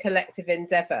it's a collective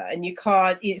endeavor, and you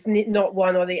can't, it's not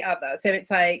one or the other. So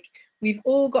it's like we've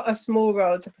all got a small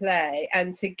role to play,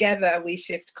 and together we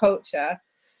shift culture.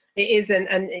 It isn't,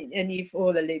 and you've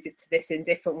all alluded to this in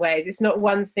different ways, it's not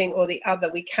one thing or the other.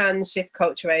 We can shift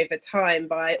culture over time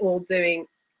by all doing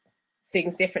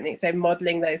things differently, so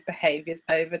modeling those behaviors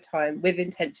over time with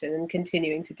intention and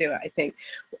continuing to do it. I think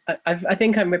I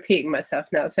think I'm repeating myself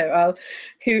now, so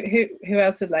who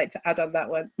else would like to add on that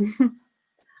one?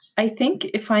 I think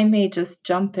if I may just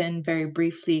jump in very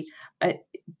briefly,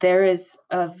 there is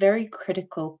a very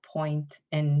critical point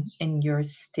in your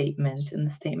statement, in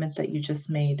the statement that you just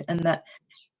made, and that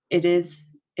it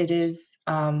is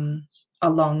a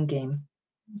long game.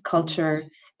 Culture,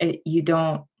 you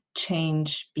don't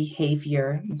change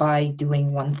behavior by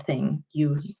doing one thing.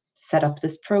 You set up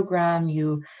this program,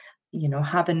 you know,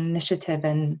 have an initiative,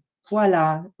 and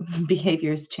voila,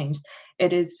 behaviors changed.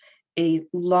 It is a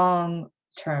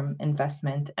long-term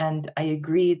investment, and I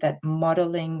agree that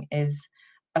modeling is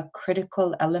a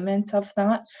critical element of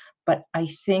that. But I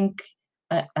think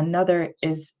another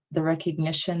is the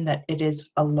recognition that it is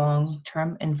a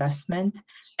long-term investment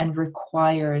and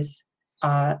requires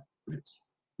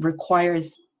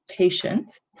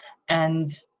patience and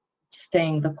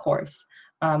staying the course.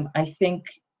 I think,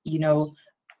 you know,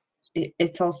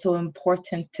 it's also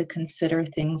important to consider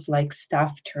things like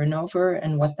staff turnover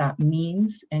and what that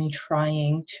means, and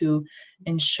trying to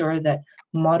ensure that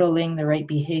modeling the right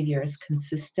behavior is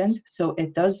consistent. So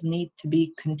it does need to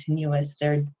be continuous.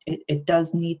 It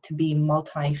does need to be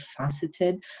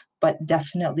multifaceted, but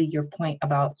definitely your point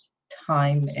about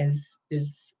time is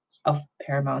of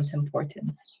paramount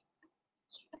importance.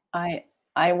 I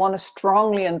want to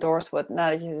strongly endorse what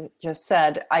Nadia just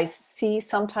said. I see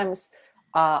sometimes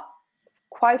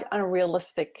quite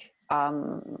unrealistic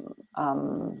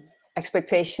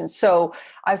expectations. So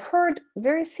I've heard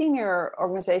very senior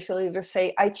organizational leaders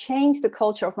say, I changed the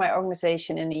culture of my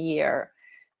organization in a year.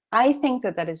 I think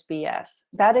that is BS.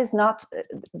 That is not,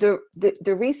 the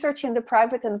research in the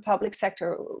private and the public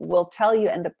sector will tell you,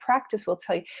 and the practice will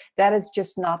tell you, that is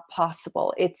just not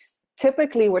possible. It's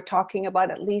typically, we're talking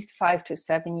about at least 5 to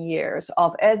 7 years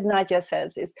of, as Nadia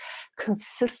says, is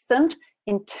consistent,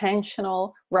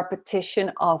 intentional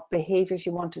repetition of behaviors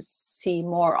you want to see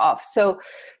more of. So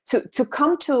to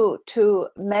come to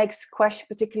Meg's question,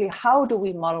 particularly, how do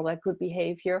we model that good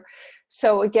behavior?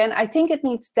 So again, I think it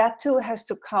needs, that too has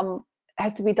to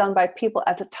be done by people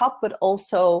at the top, but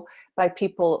also by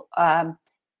people, I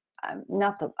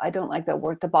don't like that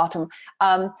word, the bottom,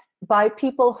 by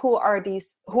people who are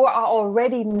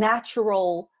already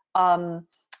natural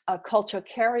culture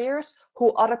carriers,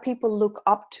 who other people look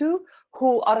up to,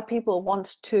 who other people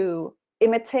want to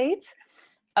imitate.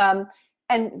 And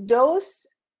those,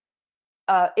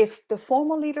 if the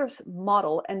formal leaders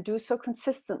model and do so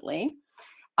consistently,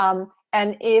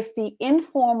 and if the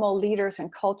informal leaders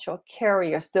and cultural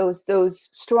carriers, those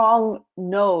strong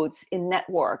nodes in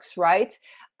networks, right?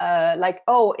 Like,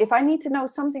 oh, if I need to know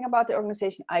something about the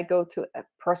organization, I go to a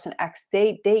person X.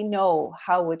 They know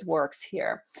how it works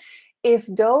here. If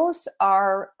those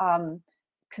are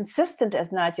consistent,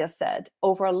 as Nadia said,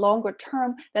 over a longer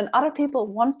term, then other people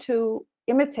want to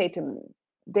imitate them.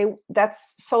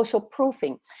 That's social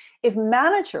proofing. If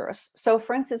managers, so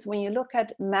for instance, when you look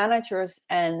at managers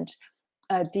and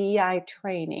DEI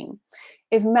training,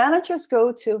 if managers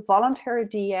go to voluntary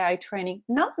DEI training,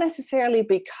 not necessarily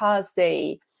because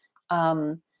they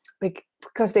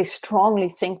because they strongly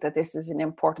think that this is an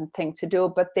important thing to do,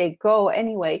 but they go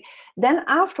anyway, then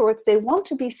afterwards they want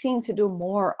to be seen to do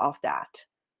more of that.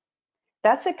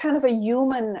 That's a kind of a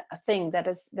human thing that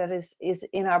is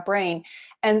in our brain,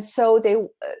 and so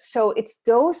it's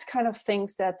those kind of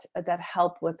things that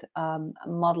help with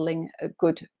modeling a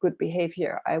good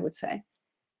behavior, I would say.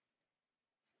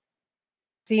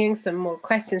 Seeing some more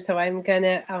questions, so I'm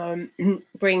gonna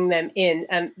bring them in.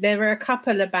 There were a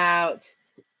couple about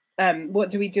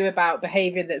what do we do about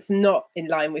behavior that's not in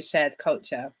line with shared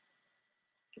culture.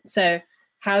 So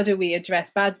how do we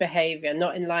address bad behavior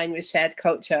not in line with shared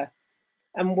culture?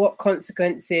 And what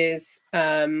consequences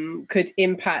could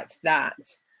impact that?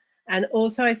 And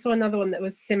also I saw another one that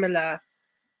was similar.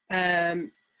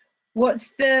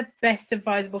 What's the best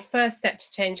advisable first step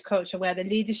to change culture where the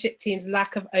leadership team's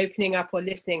lack of opening up or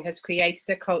listening has created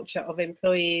a culture of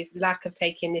employees' lack of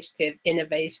taking initiative,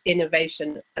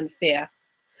 innovation and fear?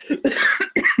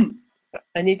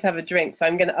 I need to have a drink, so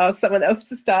I'm going to ask someone else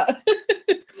to start.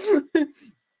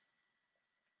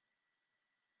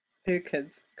 Who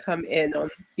could come in on?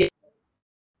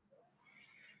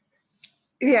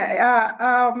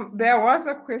 There was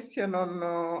a question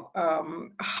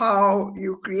on how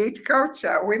you create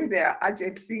culture when there are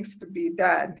urgent things to be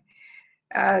done.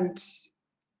 And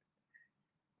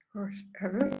gosh,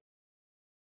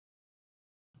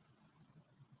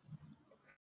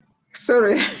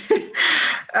 sorry.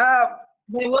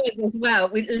 There was as well.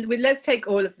 Let's take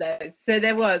all of those. So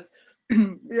there was.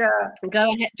 Yeah.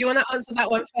 Go ahead. Do you want to answer that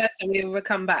one first, and we will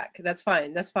come back? That's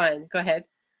fine. That's fine. Go ahead.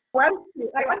 Well,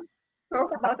 I want to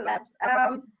talk about that.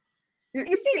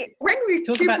 You see, when we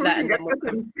talk keep about that, looking at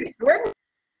certain things, when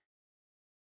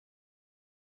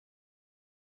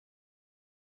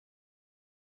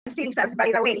things as,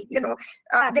 by the way,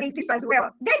 there is this as well.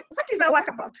 Then what is our work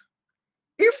about?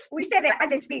 If we say there are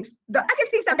urgent things, the urgent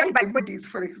things are done by bodies,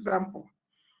 for example.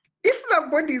 If the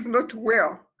body is not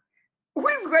well, who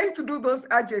is going to do those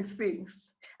urgent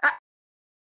things?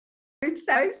 Its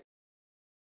size.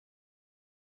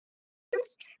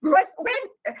 Because when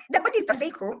the body is the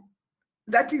vehicle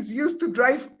that is used to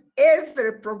drive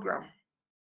every program,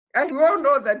 and we all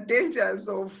know the dangers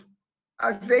of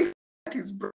a vehicle that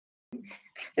is broken,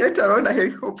 let alone a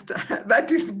helicopter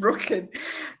that is broken.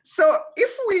 So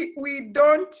if we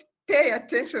don't pay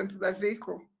attention to the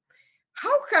vehicle,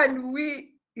 how can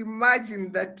we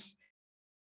imagine that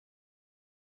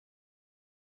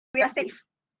we are safe?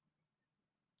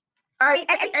 I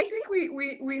think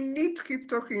we need to keep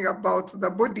talking about the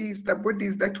bodies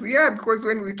that we are, because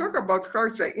when we talk about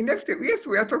culture, inevitably, yes,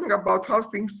 we are talking about how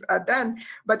things are done,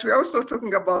 but we're also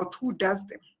talking about who does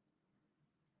them.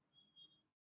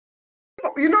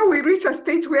 We reach a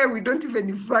stage where we don't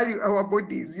even value our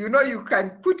bodies. You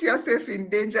can put yourself in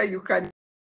danger, you can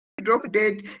drop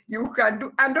dead, you can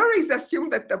do, and always assume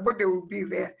that the body will be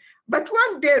there. But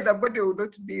one day the body will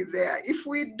not be there if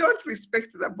we don't respect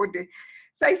the body.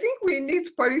 So I think we need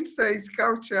politicized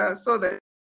culture so that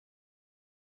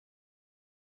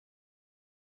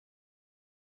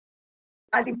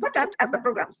as important as the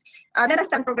programs. And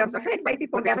understand programs are carried by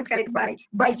people, they are not carried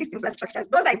by systems and structures.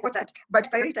 Those are important,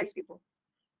 but prioritize people.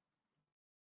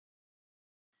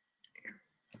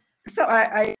 So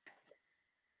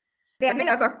there are many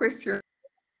other questions.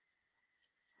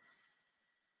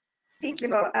 I think,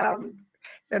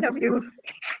 none of you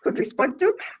could respond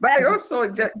to, but I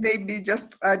also maybe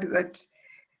just add that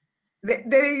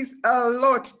there is a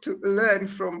lot to learn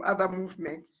from other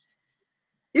movements.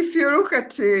 If you look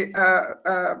at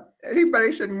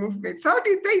liberation movements, how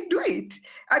did they do it?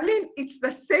 I mean, it's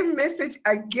the same message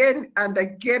again and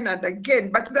again and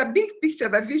again, but the big picture,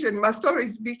 the vision must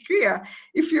always be clear.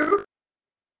 If you look,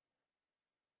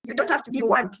 you don't have to be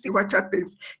one to see what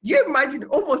happens. You imagine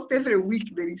almost every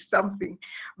week there is something.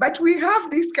 But we have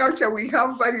this culture, we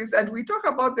have values, and we talk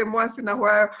about them once in a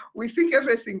while. We think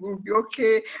everything will be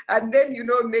okay, and then,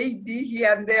 maybe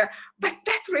here and there. But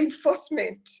that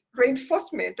reinforcement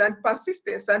and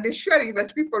persistence and ensuring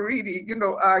that people really,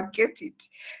 get it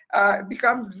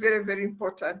becomes very, very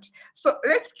important. So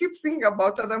let's keep thinking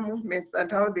about other movements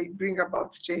and how they bring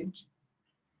about change.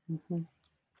 Mm-hmm.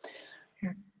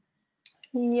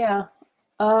 Yeah.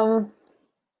 I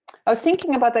was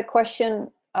thinking about that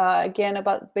question again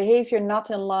about behavior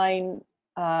not in line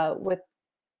with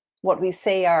what we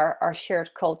say our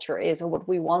shared culture is, or what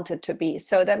we want it to be.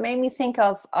 So that made me think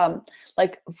of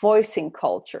like voicing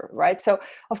culture, right? So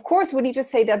of course we need to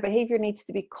say that behavior needs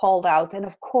to be called out, and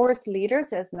of course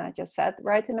leaders, as Nadia said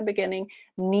right in the beginning,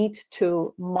 need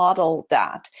to model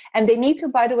that, and they need to,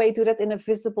 by the way, do that in a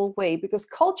visible way, because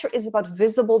culture is about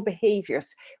visible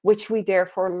behaviors, which we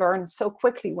therefore learn so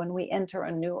quickly when we enter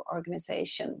a new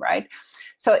organization, right?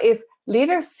 So if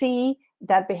leaders see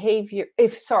that behavior,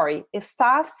 if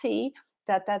staff see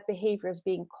that behavior is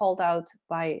being called out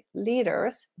by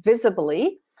leaders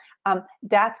visibly,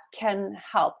 that can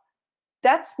help.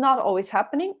 That's not always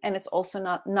happening, and it's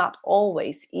also not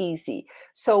always easy.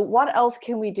 So what else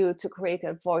can we do to create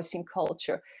a voicing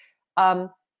culture? I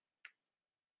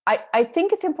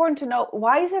think it's important to know,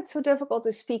 why is it so difficult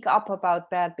to speak up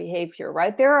about bad behavior,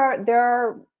 right? There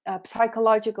are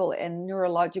psychological and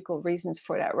neurological reasons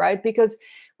for that, right? Because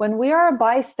when we are a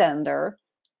bystander,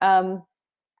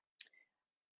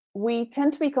 we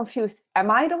tend to be confused.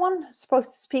 Am I the one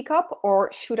supposed to speak up,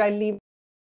 or should I leave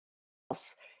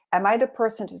else? Am I the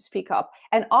person to speak up?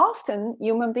 And often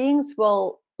human beings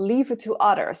will leave it to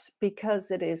others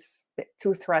because it is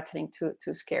too threatening,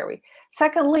 too scary.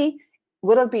 Secondly,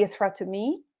 will it be a threat to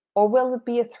me, or will it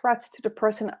be a threat to the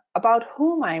person about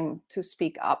whom I'm to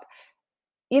speak up?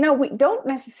 You know, we don't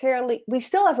necessarily, we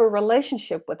still have a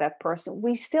relationship with that person.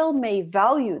 We still may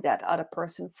value that other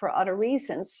person for other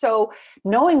reasons. So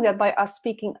knowing that by us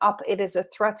speaking up, it is a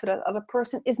threat to that other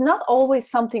person is not always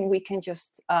something we can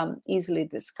just easily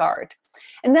discard.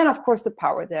 And then, of course, the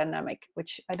power dynamic,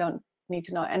 which I don't need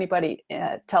to know anybody,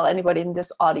 tell anybody in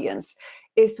this audience,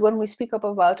 is when we speak up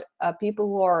about people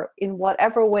who are in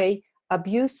whatever way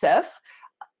abusive,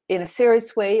 in a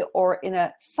serious way or in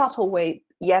a subtle way,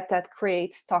 yet that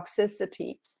creates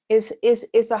toxicity,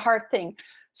 is a hard thing.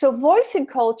 So voicing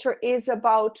culture is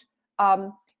about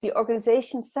the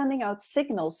organization sending out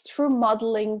signals through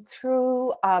modeling,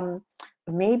 through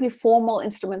maybe formal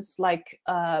instruments like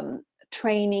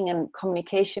training and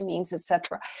communication means,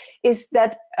 etc. Is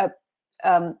that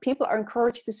people are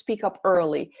encouraged to speak up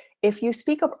early. If you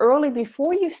speak up early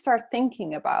before you start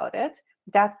thinking about it,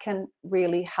 that can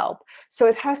really help. So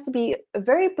it has to be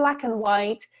very black and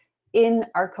white in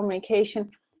our communication.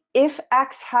 If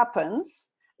X happens,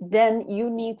 then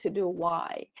you need to do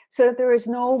Y, so that there is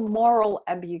no moral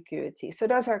ambiguity. So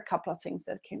those are a couple of things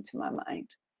that came to my mind.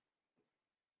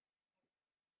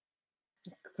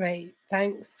 Great,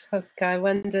 thanks, Tosca. I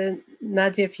wonder,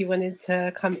 Nadia, if you wanted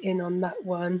to come in on that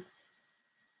one.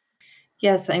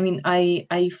 Yes, I mean,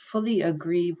 I fully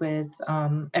agree with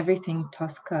everything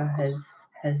Tosca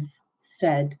has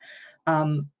said.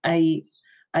 I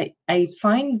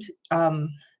find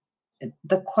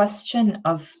the question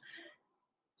of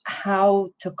how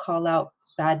to call out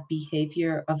bad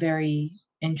behavior a very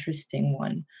interesting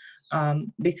one,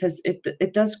 because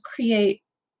it does create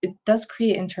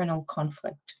internal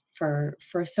conflict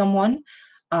for someone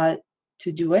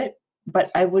to do it.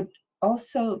 But I would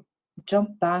also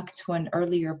jump back to an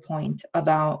earlier point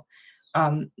about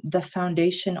the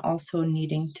foundation also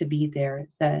needing to be there,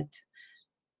 that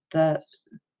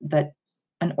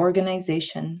an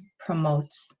organization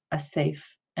promotes a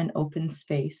safe and open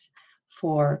space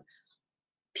for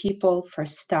people, for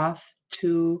staff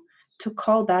to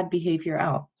call bad behavior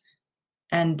out.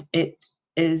 And it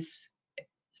is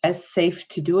as safe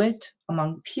to do it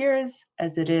among peers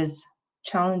as it is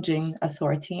challenging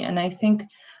authority. And I think,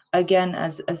 again,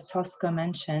 as Tosca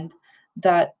mentioned,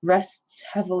 that rests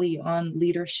heavily on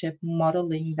leadership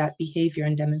modeling that behavior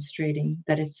and demonstrating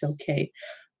that it's okay.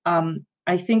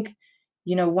 I think,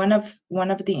 you know, one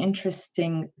of the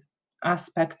interesting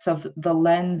aspects of the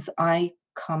lens I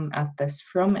come at this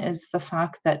from is the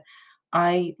fact that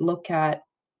I look at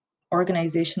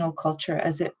organizational culture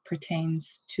as it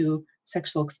pertains to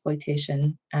sexual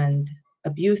exploitation and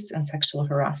abuse and sexual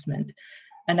harassment.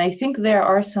 And I think there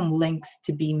are some links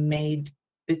to be made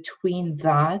between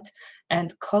that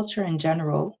and culture in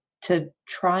general to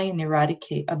try and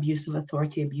eradicate abuse of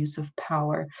authority, abuse of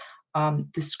power,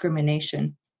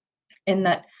 discrimination. In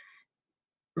that,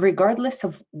 regardless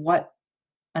of what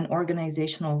an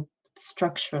organizational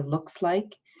structure looks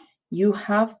like, you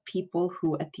have people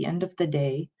who, at the end of the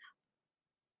day,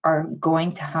 are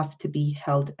going to have to be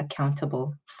held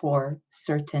accountable for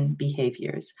certain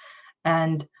behaviors.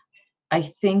 And I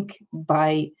think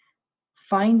by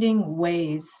finding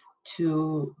ways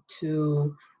to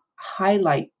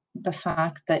highlight the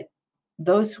fact that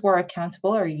those who are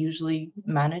accountable are usually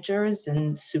managers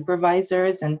and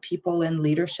supervisors and people in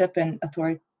leadership and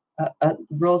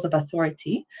roles of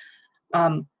authority.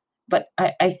 But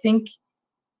I think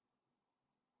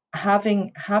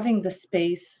having the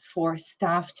space for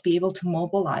staff to be able to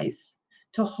mobilize,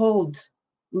 to hold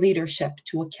leadership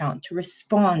to account, to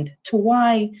respond to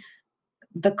why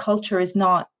the culture is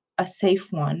not a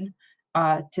safe one,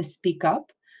 to speak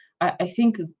up. I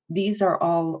think these are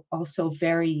all also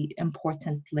very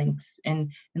important links in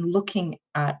looking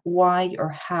at why or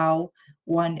how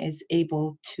one is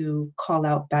able to call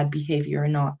out bad behavior or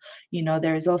not. You know,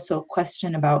 there's also a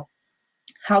question about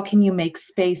how can you make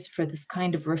space for this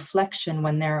kind of reflection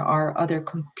when there are other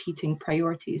competing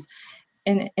priorities?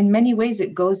 And in many ways,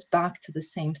 it goes back to the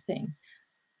same thing.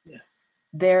 Yeah.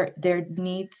 There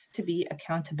needs to be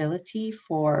accountability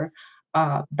for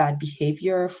bad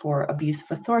behavior, for abuse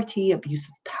of authority, abuse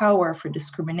of power, for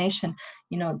discrimination,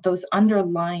 you know, those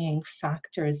underlying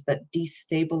factors that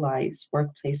destabilize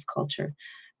workplace culture.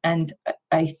 And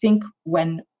I think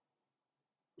when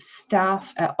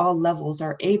staff at all levels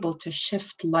are able to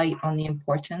shift light on the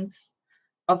importance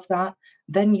of that,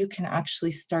 then you can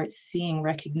actually start seeing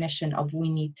recognition of we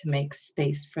need to make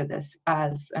space for this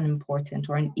as an important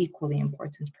or an equally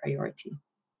important priority.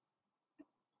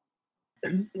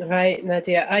 Right,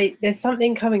 Nadia. There's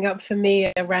something coming up for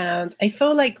me around, I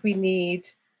feel like we need,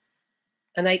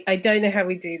 and I don't know how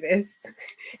we do this.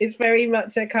 It's very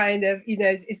much a kind of, you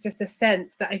know, it's just a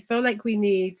sense that I feel like we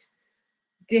need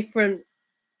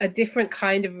a different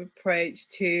kind of approach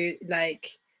to like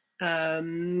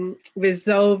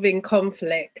resolving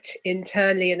conflict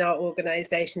internally in our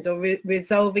organizations, or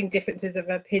resolving differences of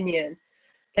opinion.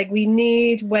 Like we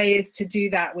need ways to do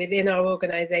that within our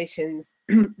organizations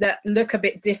that look a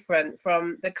bit different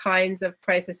from the kinds of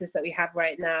processes that we have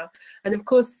right now. And of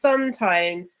course,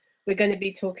 sometimes we're going to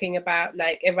be talking about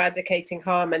like eradicating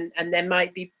harm, and there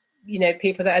might be, you know,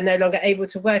 people that are no longer able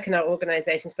to work in our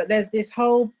organizations, but there's this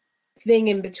whole thing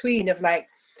in between of like,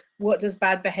 what does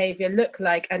bad behavior look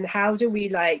like, and how do we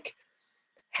like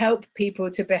help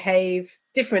people to behave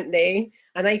differently?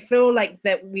 And I feel like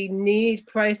that we need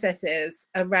processes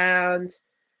around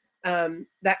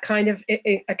that kind of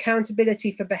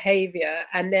accountability for behavior,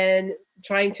 and then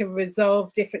trying to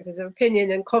resolve differences of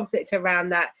opinion and conflict around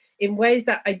that in ways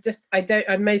that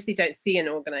I mostly don't see in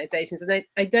organizations, and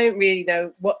I don't really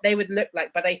know what they would look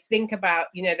like. But I think about,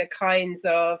 you know, the kinds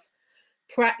of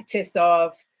practice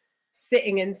of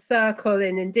sitting in circle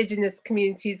in indigenous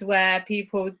communities where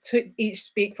people each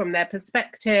speak from their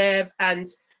perspective, and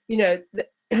you know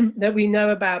that we know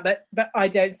about, but I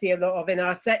don't see a lot of in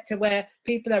our sector, where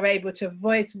people are able to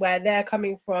voice where they're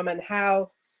coming from and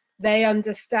how they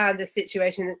understand the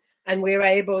situation, and we're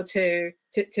able to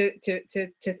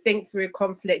think through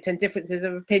conflict and differences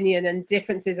of opinion and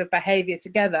differences of behavior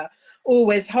together,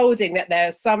 always holding that there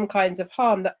are some kinds of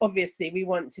harm that obviously we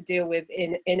want to deal with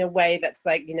in a way that's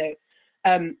like, you know,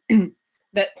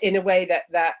 that in a way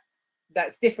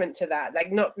that's different to that.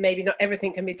 Like maybe not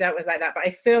everything can be dealt with like that, but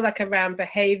I feel like around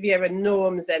behavior and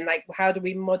norms and like how do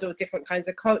we model different kinds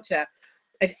of culture,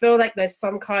 I feel like there's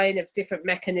some kind of different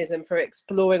mechanism for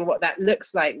exploring what that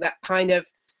looks like. That kind of,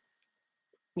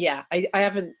 yeah, I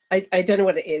don't know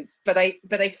what it is, but I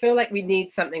feel like we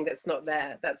need something that's not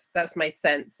there. That's my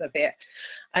sense of it.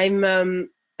 I'm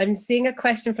seeing a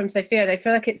question from Sophia, and I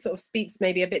feel like it sort of speaks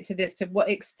maybe a bit to this, to what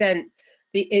extent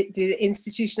do the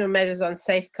institutional measures on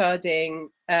safeguarding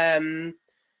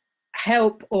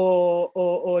help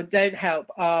or don't help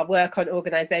our work on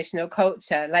organizational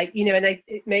culture. Like, you know, and I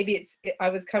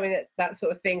was coming at that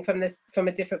sort of thing from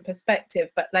a different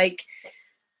perspective, but like,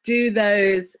 do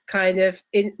those kind of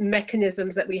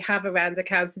mechanisms that we have around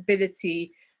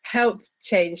accountability help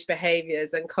change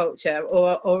behaviors and culture,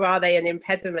 or are they an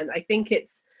impediment? I think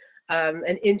it's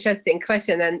an interesting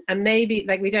question, and maybe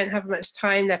like we don't have much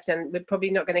time left, and we're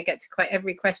probably not going to get to quite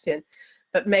every question,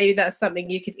 but maybe that's something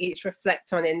you could each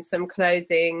reflect on in some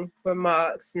closing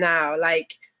remarks now.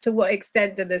 Like, to what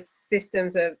extent do the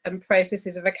systems and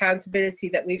processes of accountability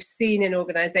that we've seen in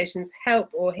organizations help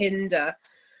or hinder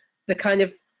the kind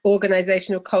of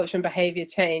organizational culture and behavior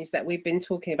change that we've been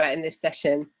talking about in this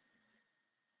session?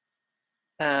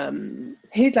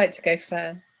 Who'd like to go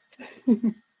first?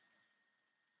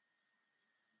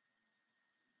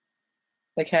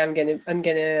 Okay, I'm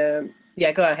gonna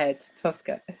yeah, go ahead,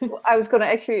 Tosca. Well, I was going to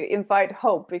actually invite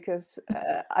Hope, because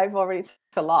I've already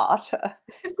talked a lot.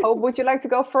 Hope, would you like to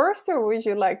go first, or would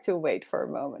you like to wait for a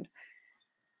moment?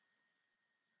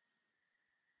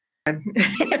 But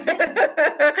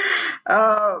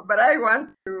I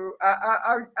want to,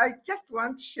 I just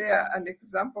want to share an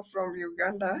example from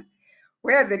Uganda,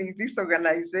 where there is this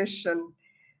organization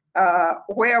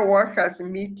where workers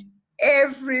meet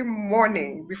every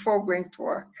morning before going to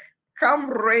work. Come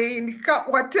rain, come,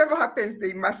 whatever happens,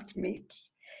 they must meet.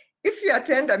 if you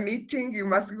attend a meeting, you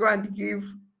must go and give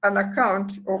an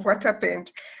account of what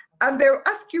happened. And they'll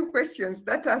ask you questions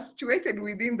that are situated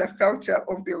within the culture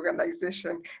of the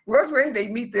organization. Because when they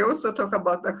meet, they also talk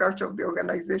about the culture of the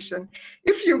organization.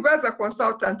 If you go as a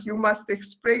consultant, you must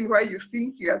explain why you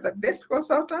think you are the best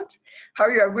consultant, how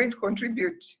you are going to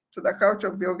contribute to the culture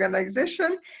of the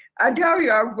organization, and how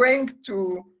you are going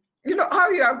to, how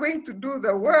you are going to do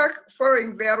the work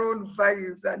following their own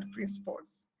values and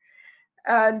principles.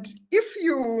 And if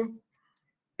you're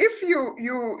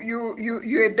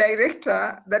a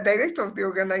director, the director of the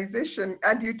organization,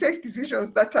 and you take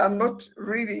decisions that are not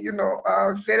really,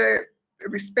 are very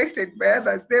respected by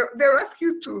others, they'll ask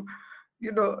you to,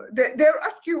 they'll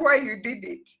ask you why you did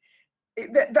it.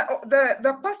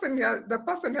 The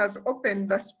person has opened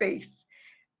the space,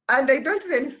 and I don't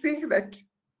even think that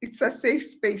it's a safe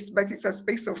space, but it's a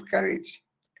space of courage,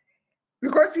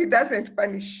 because he doesn't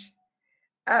punish.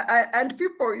 And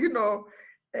people,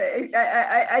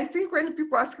 I think when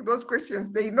people ask those questions,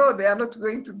 they know they are not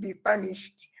going to be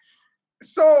punished.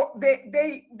 So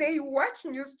they watch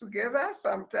news together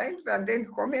sometimes and then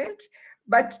comment,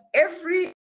 but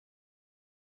every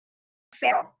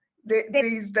fail, there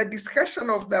is the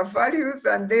discussion of the values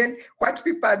and then what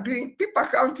people are doing, people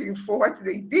accounting for what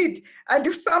they did. And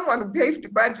if someone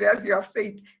behaved badly, as you have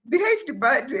said, behaved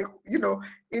badly,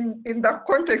 in the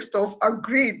context of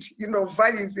agreed,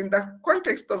 values, in the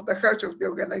context of the culture of the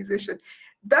organization,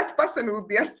 that person will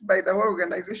be asked by the whole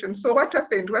organization, so what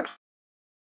happened?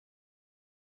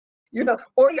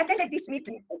 Or you attended this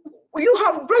meeting, you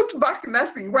have brought back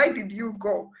nothing, why did you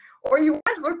go? Or you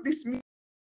got this meeting,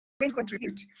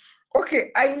 contribute.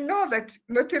 Okay, I know that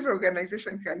not every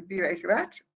organization can be like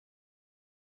that.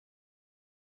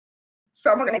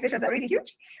 Some organizations are really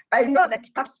huge. I know that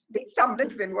perhaps some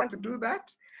don't even want to do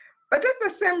that. But at the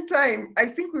same time, I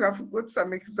think we have got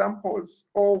some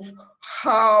examples of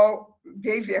how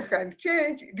behavior can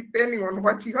change depending on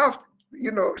what you have,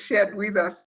 shared with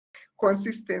us.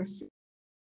 Consistency,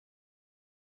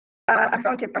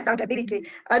 accountability,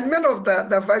 and many of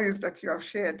the values that you have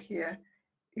shared here.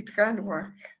 It can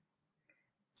work.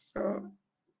 So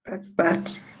that's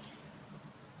that.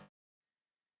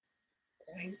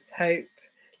 Thanks, Hope.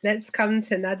 Let's come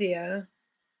to Nadia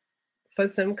for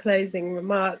some closing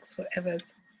remarks, whatever's.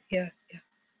 Yeah.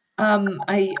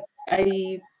 I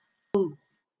will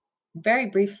very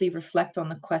briefly reflect on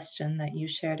the question that you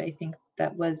shared. I think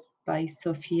that was by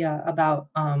Sophia about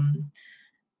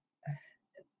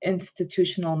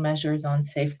institutional measures on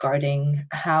safeguarding,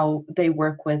 how they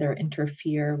work with or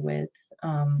interfere with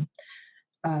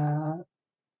our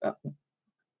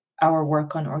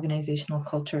work on organizational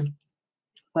culture,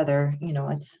 whether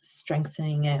it's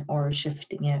strengthening it or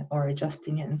shifting it or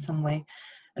adjusting it in some way.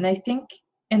 And I think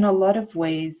in a lot of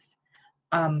ways,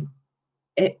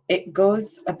 it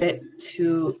goes a bit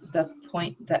to the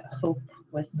point that Hope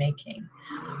was making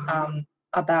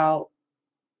about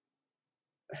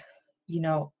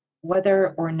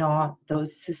whether or not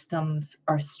those systems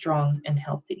are strong and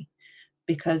healthy.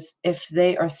 Because if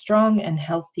they are strong and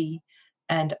healthy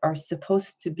and are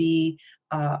supposed to be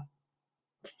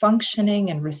functioning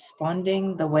and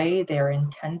responding the way they're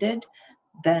intended,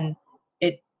 then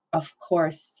it, of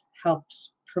course,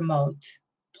 helps promote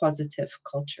positive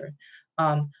culture.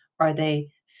 Are they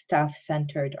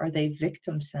staff-centered? Are they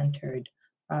victim-centered?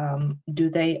 Do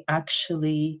they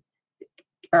actually,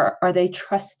 are they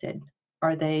trusted?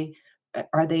 Are they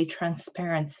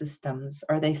transparent systems?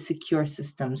 Are they secure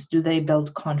systems? Do they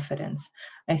build confidence?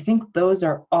 I think those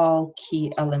are all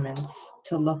key elements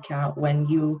to look at when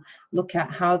you look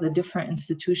at how the different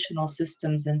institutional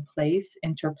systems in place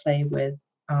interplay with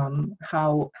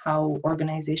how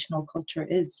organizational culture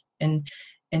is in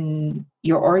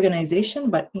your organization,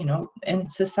 but in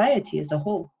society as a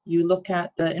whole. You look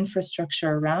at the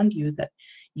infrastructure around you that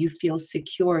you feel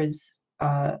secures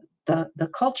the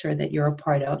culture that you're a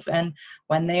part of, and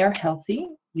when they are healthy,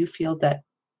 you feel that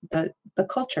the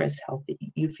culture is healthy.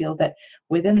 You feel that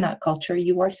within that culture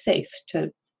you are safe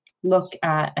to look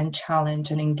at and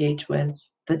challenge and engage with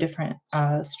the different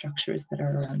structures that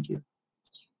are around you.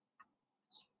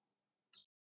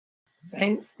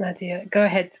 Thanks, Nadia. Go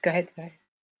ahead.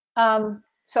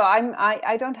 So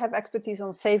I don't have expertise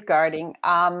on safeguarding.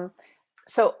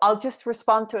 So I'll just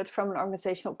respond to it from an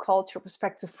organizational culture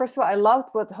perspective. First of all, I loved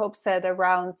what Hope said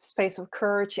around space of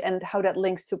courage and how that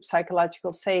links to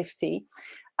psychological safety.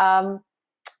 I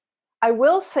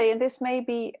will say, and this may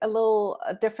be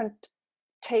a different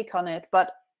take on it,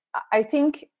 but I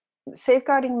think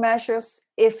safeguarding measures,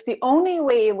 if the only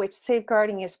way in which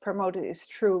safeguarding is promoted is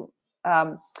through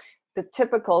the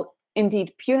typical,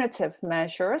 indeed punitive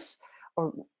measures,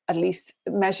 or at least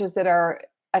measures that are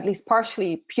at least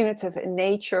partially punitive in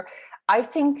nature, I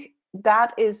think that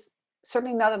is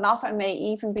certainly not enough and may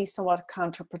even be somewhat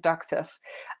counterproductive.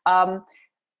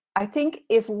 I think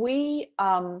if we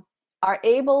are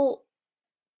able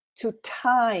to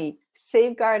tie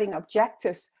safeguarding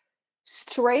objectives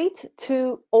straight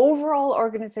to overall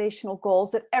organizational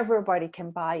goals that everybody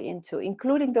can buy into,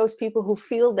 including those people who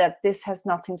feel that this has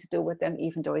nothing to do with them,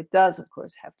 even though it does, of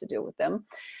course, have to do with them.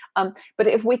 But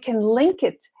if we can link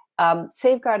it,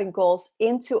 safeguarding goals,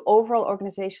 into overall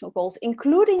organizational goals,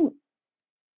 including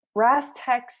brass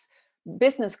tacks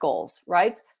business goals,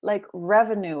 right? Like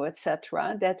revenue,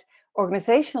 etc., that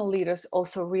organizational leaders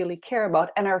also really care about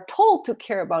and are told to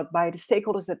care about by the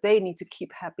stakeholders that they need to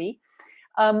keep happy.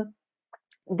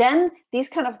 Then these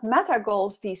kind of meta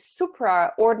goals, these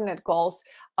supraordinate goals,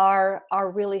 are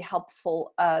really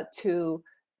helpful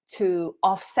to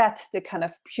offset the kind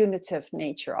of punitive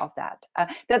nature of that.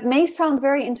 That may sound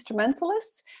very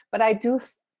instrumentalist, but I do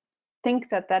think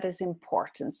that that is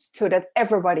important so that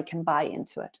everybody can buy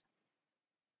into it.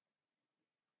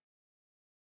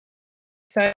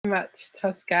 So much,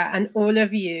 Tosca, and all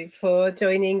of you for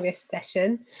joining this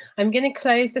session. I'm going to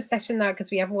close the session now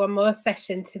because we have one more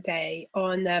session today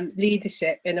on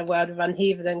leadership in a world of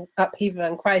upheaval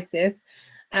and crisis.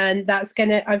 And that's going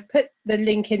to, I've put the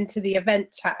link into the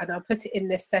event chat, and I'll put it in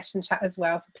this session chat as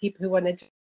well for people who want to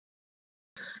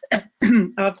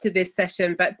after this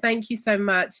session. But thank you so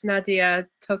much, Nadia,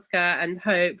 Tosca, and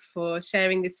Hope, for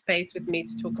sharing this space with me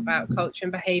to talk about culture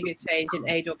and behaviour change in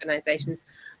aid organisations.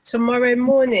 Tomorrow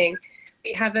morning,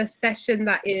 we have a session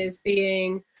that is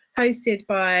being hosted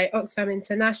by Oxfam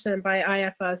International and by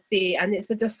IFRC, and it's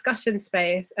a discussion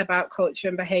space about culture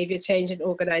and behaviour change in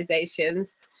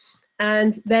organisations.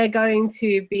 And they're going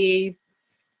to be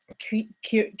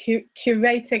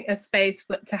curating a space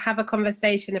to have a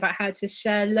conversation about how to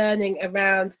share learning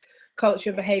around culture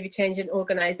and behaviour change in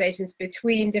organisations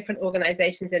between different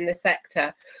organisations in the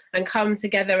sector, and come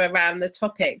together around the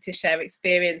topic to share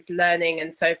experience, learning,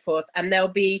 and so forth. And there'll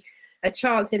be a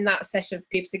chance in that session for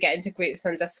people to get into groups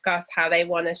and discuss how they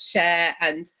want to share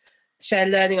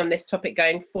learning on this topic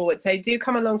going forward. So do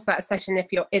come along to that session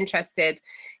if you're interested.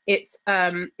 It's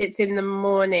in the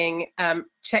morning.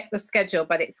 Check the schedule,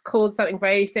 but it's called something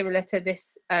very similar to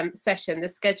this session. The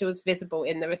schedule is visible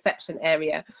in the reception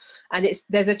area, and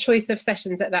there's a choice of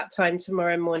sessions at that time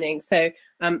tomorrow morning. So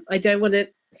I don't want to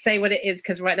say what it is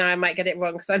because right now I might get it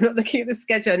wrong because I'm not looking at the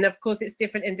schedule, and of course it's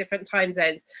different in different time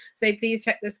zones. So please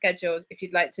check the schedule if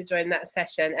you'd like to join that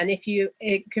session, and if you're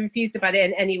confused about it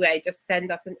in any way, just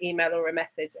send us an email or a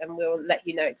message and we'll let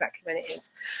you know exactly when it is.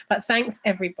 But thanks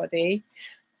everybody,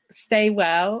 stay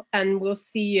well, and we'll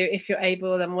see you if you're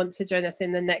able and want to join us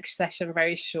in the next session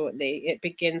very shortly. It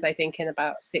begins, I think, in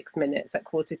about 6 minutes at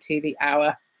 1:45 the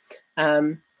hour.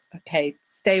 Okay,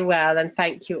 stay well and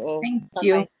thank you all. Thank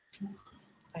you.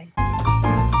 Bye. Bye.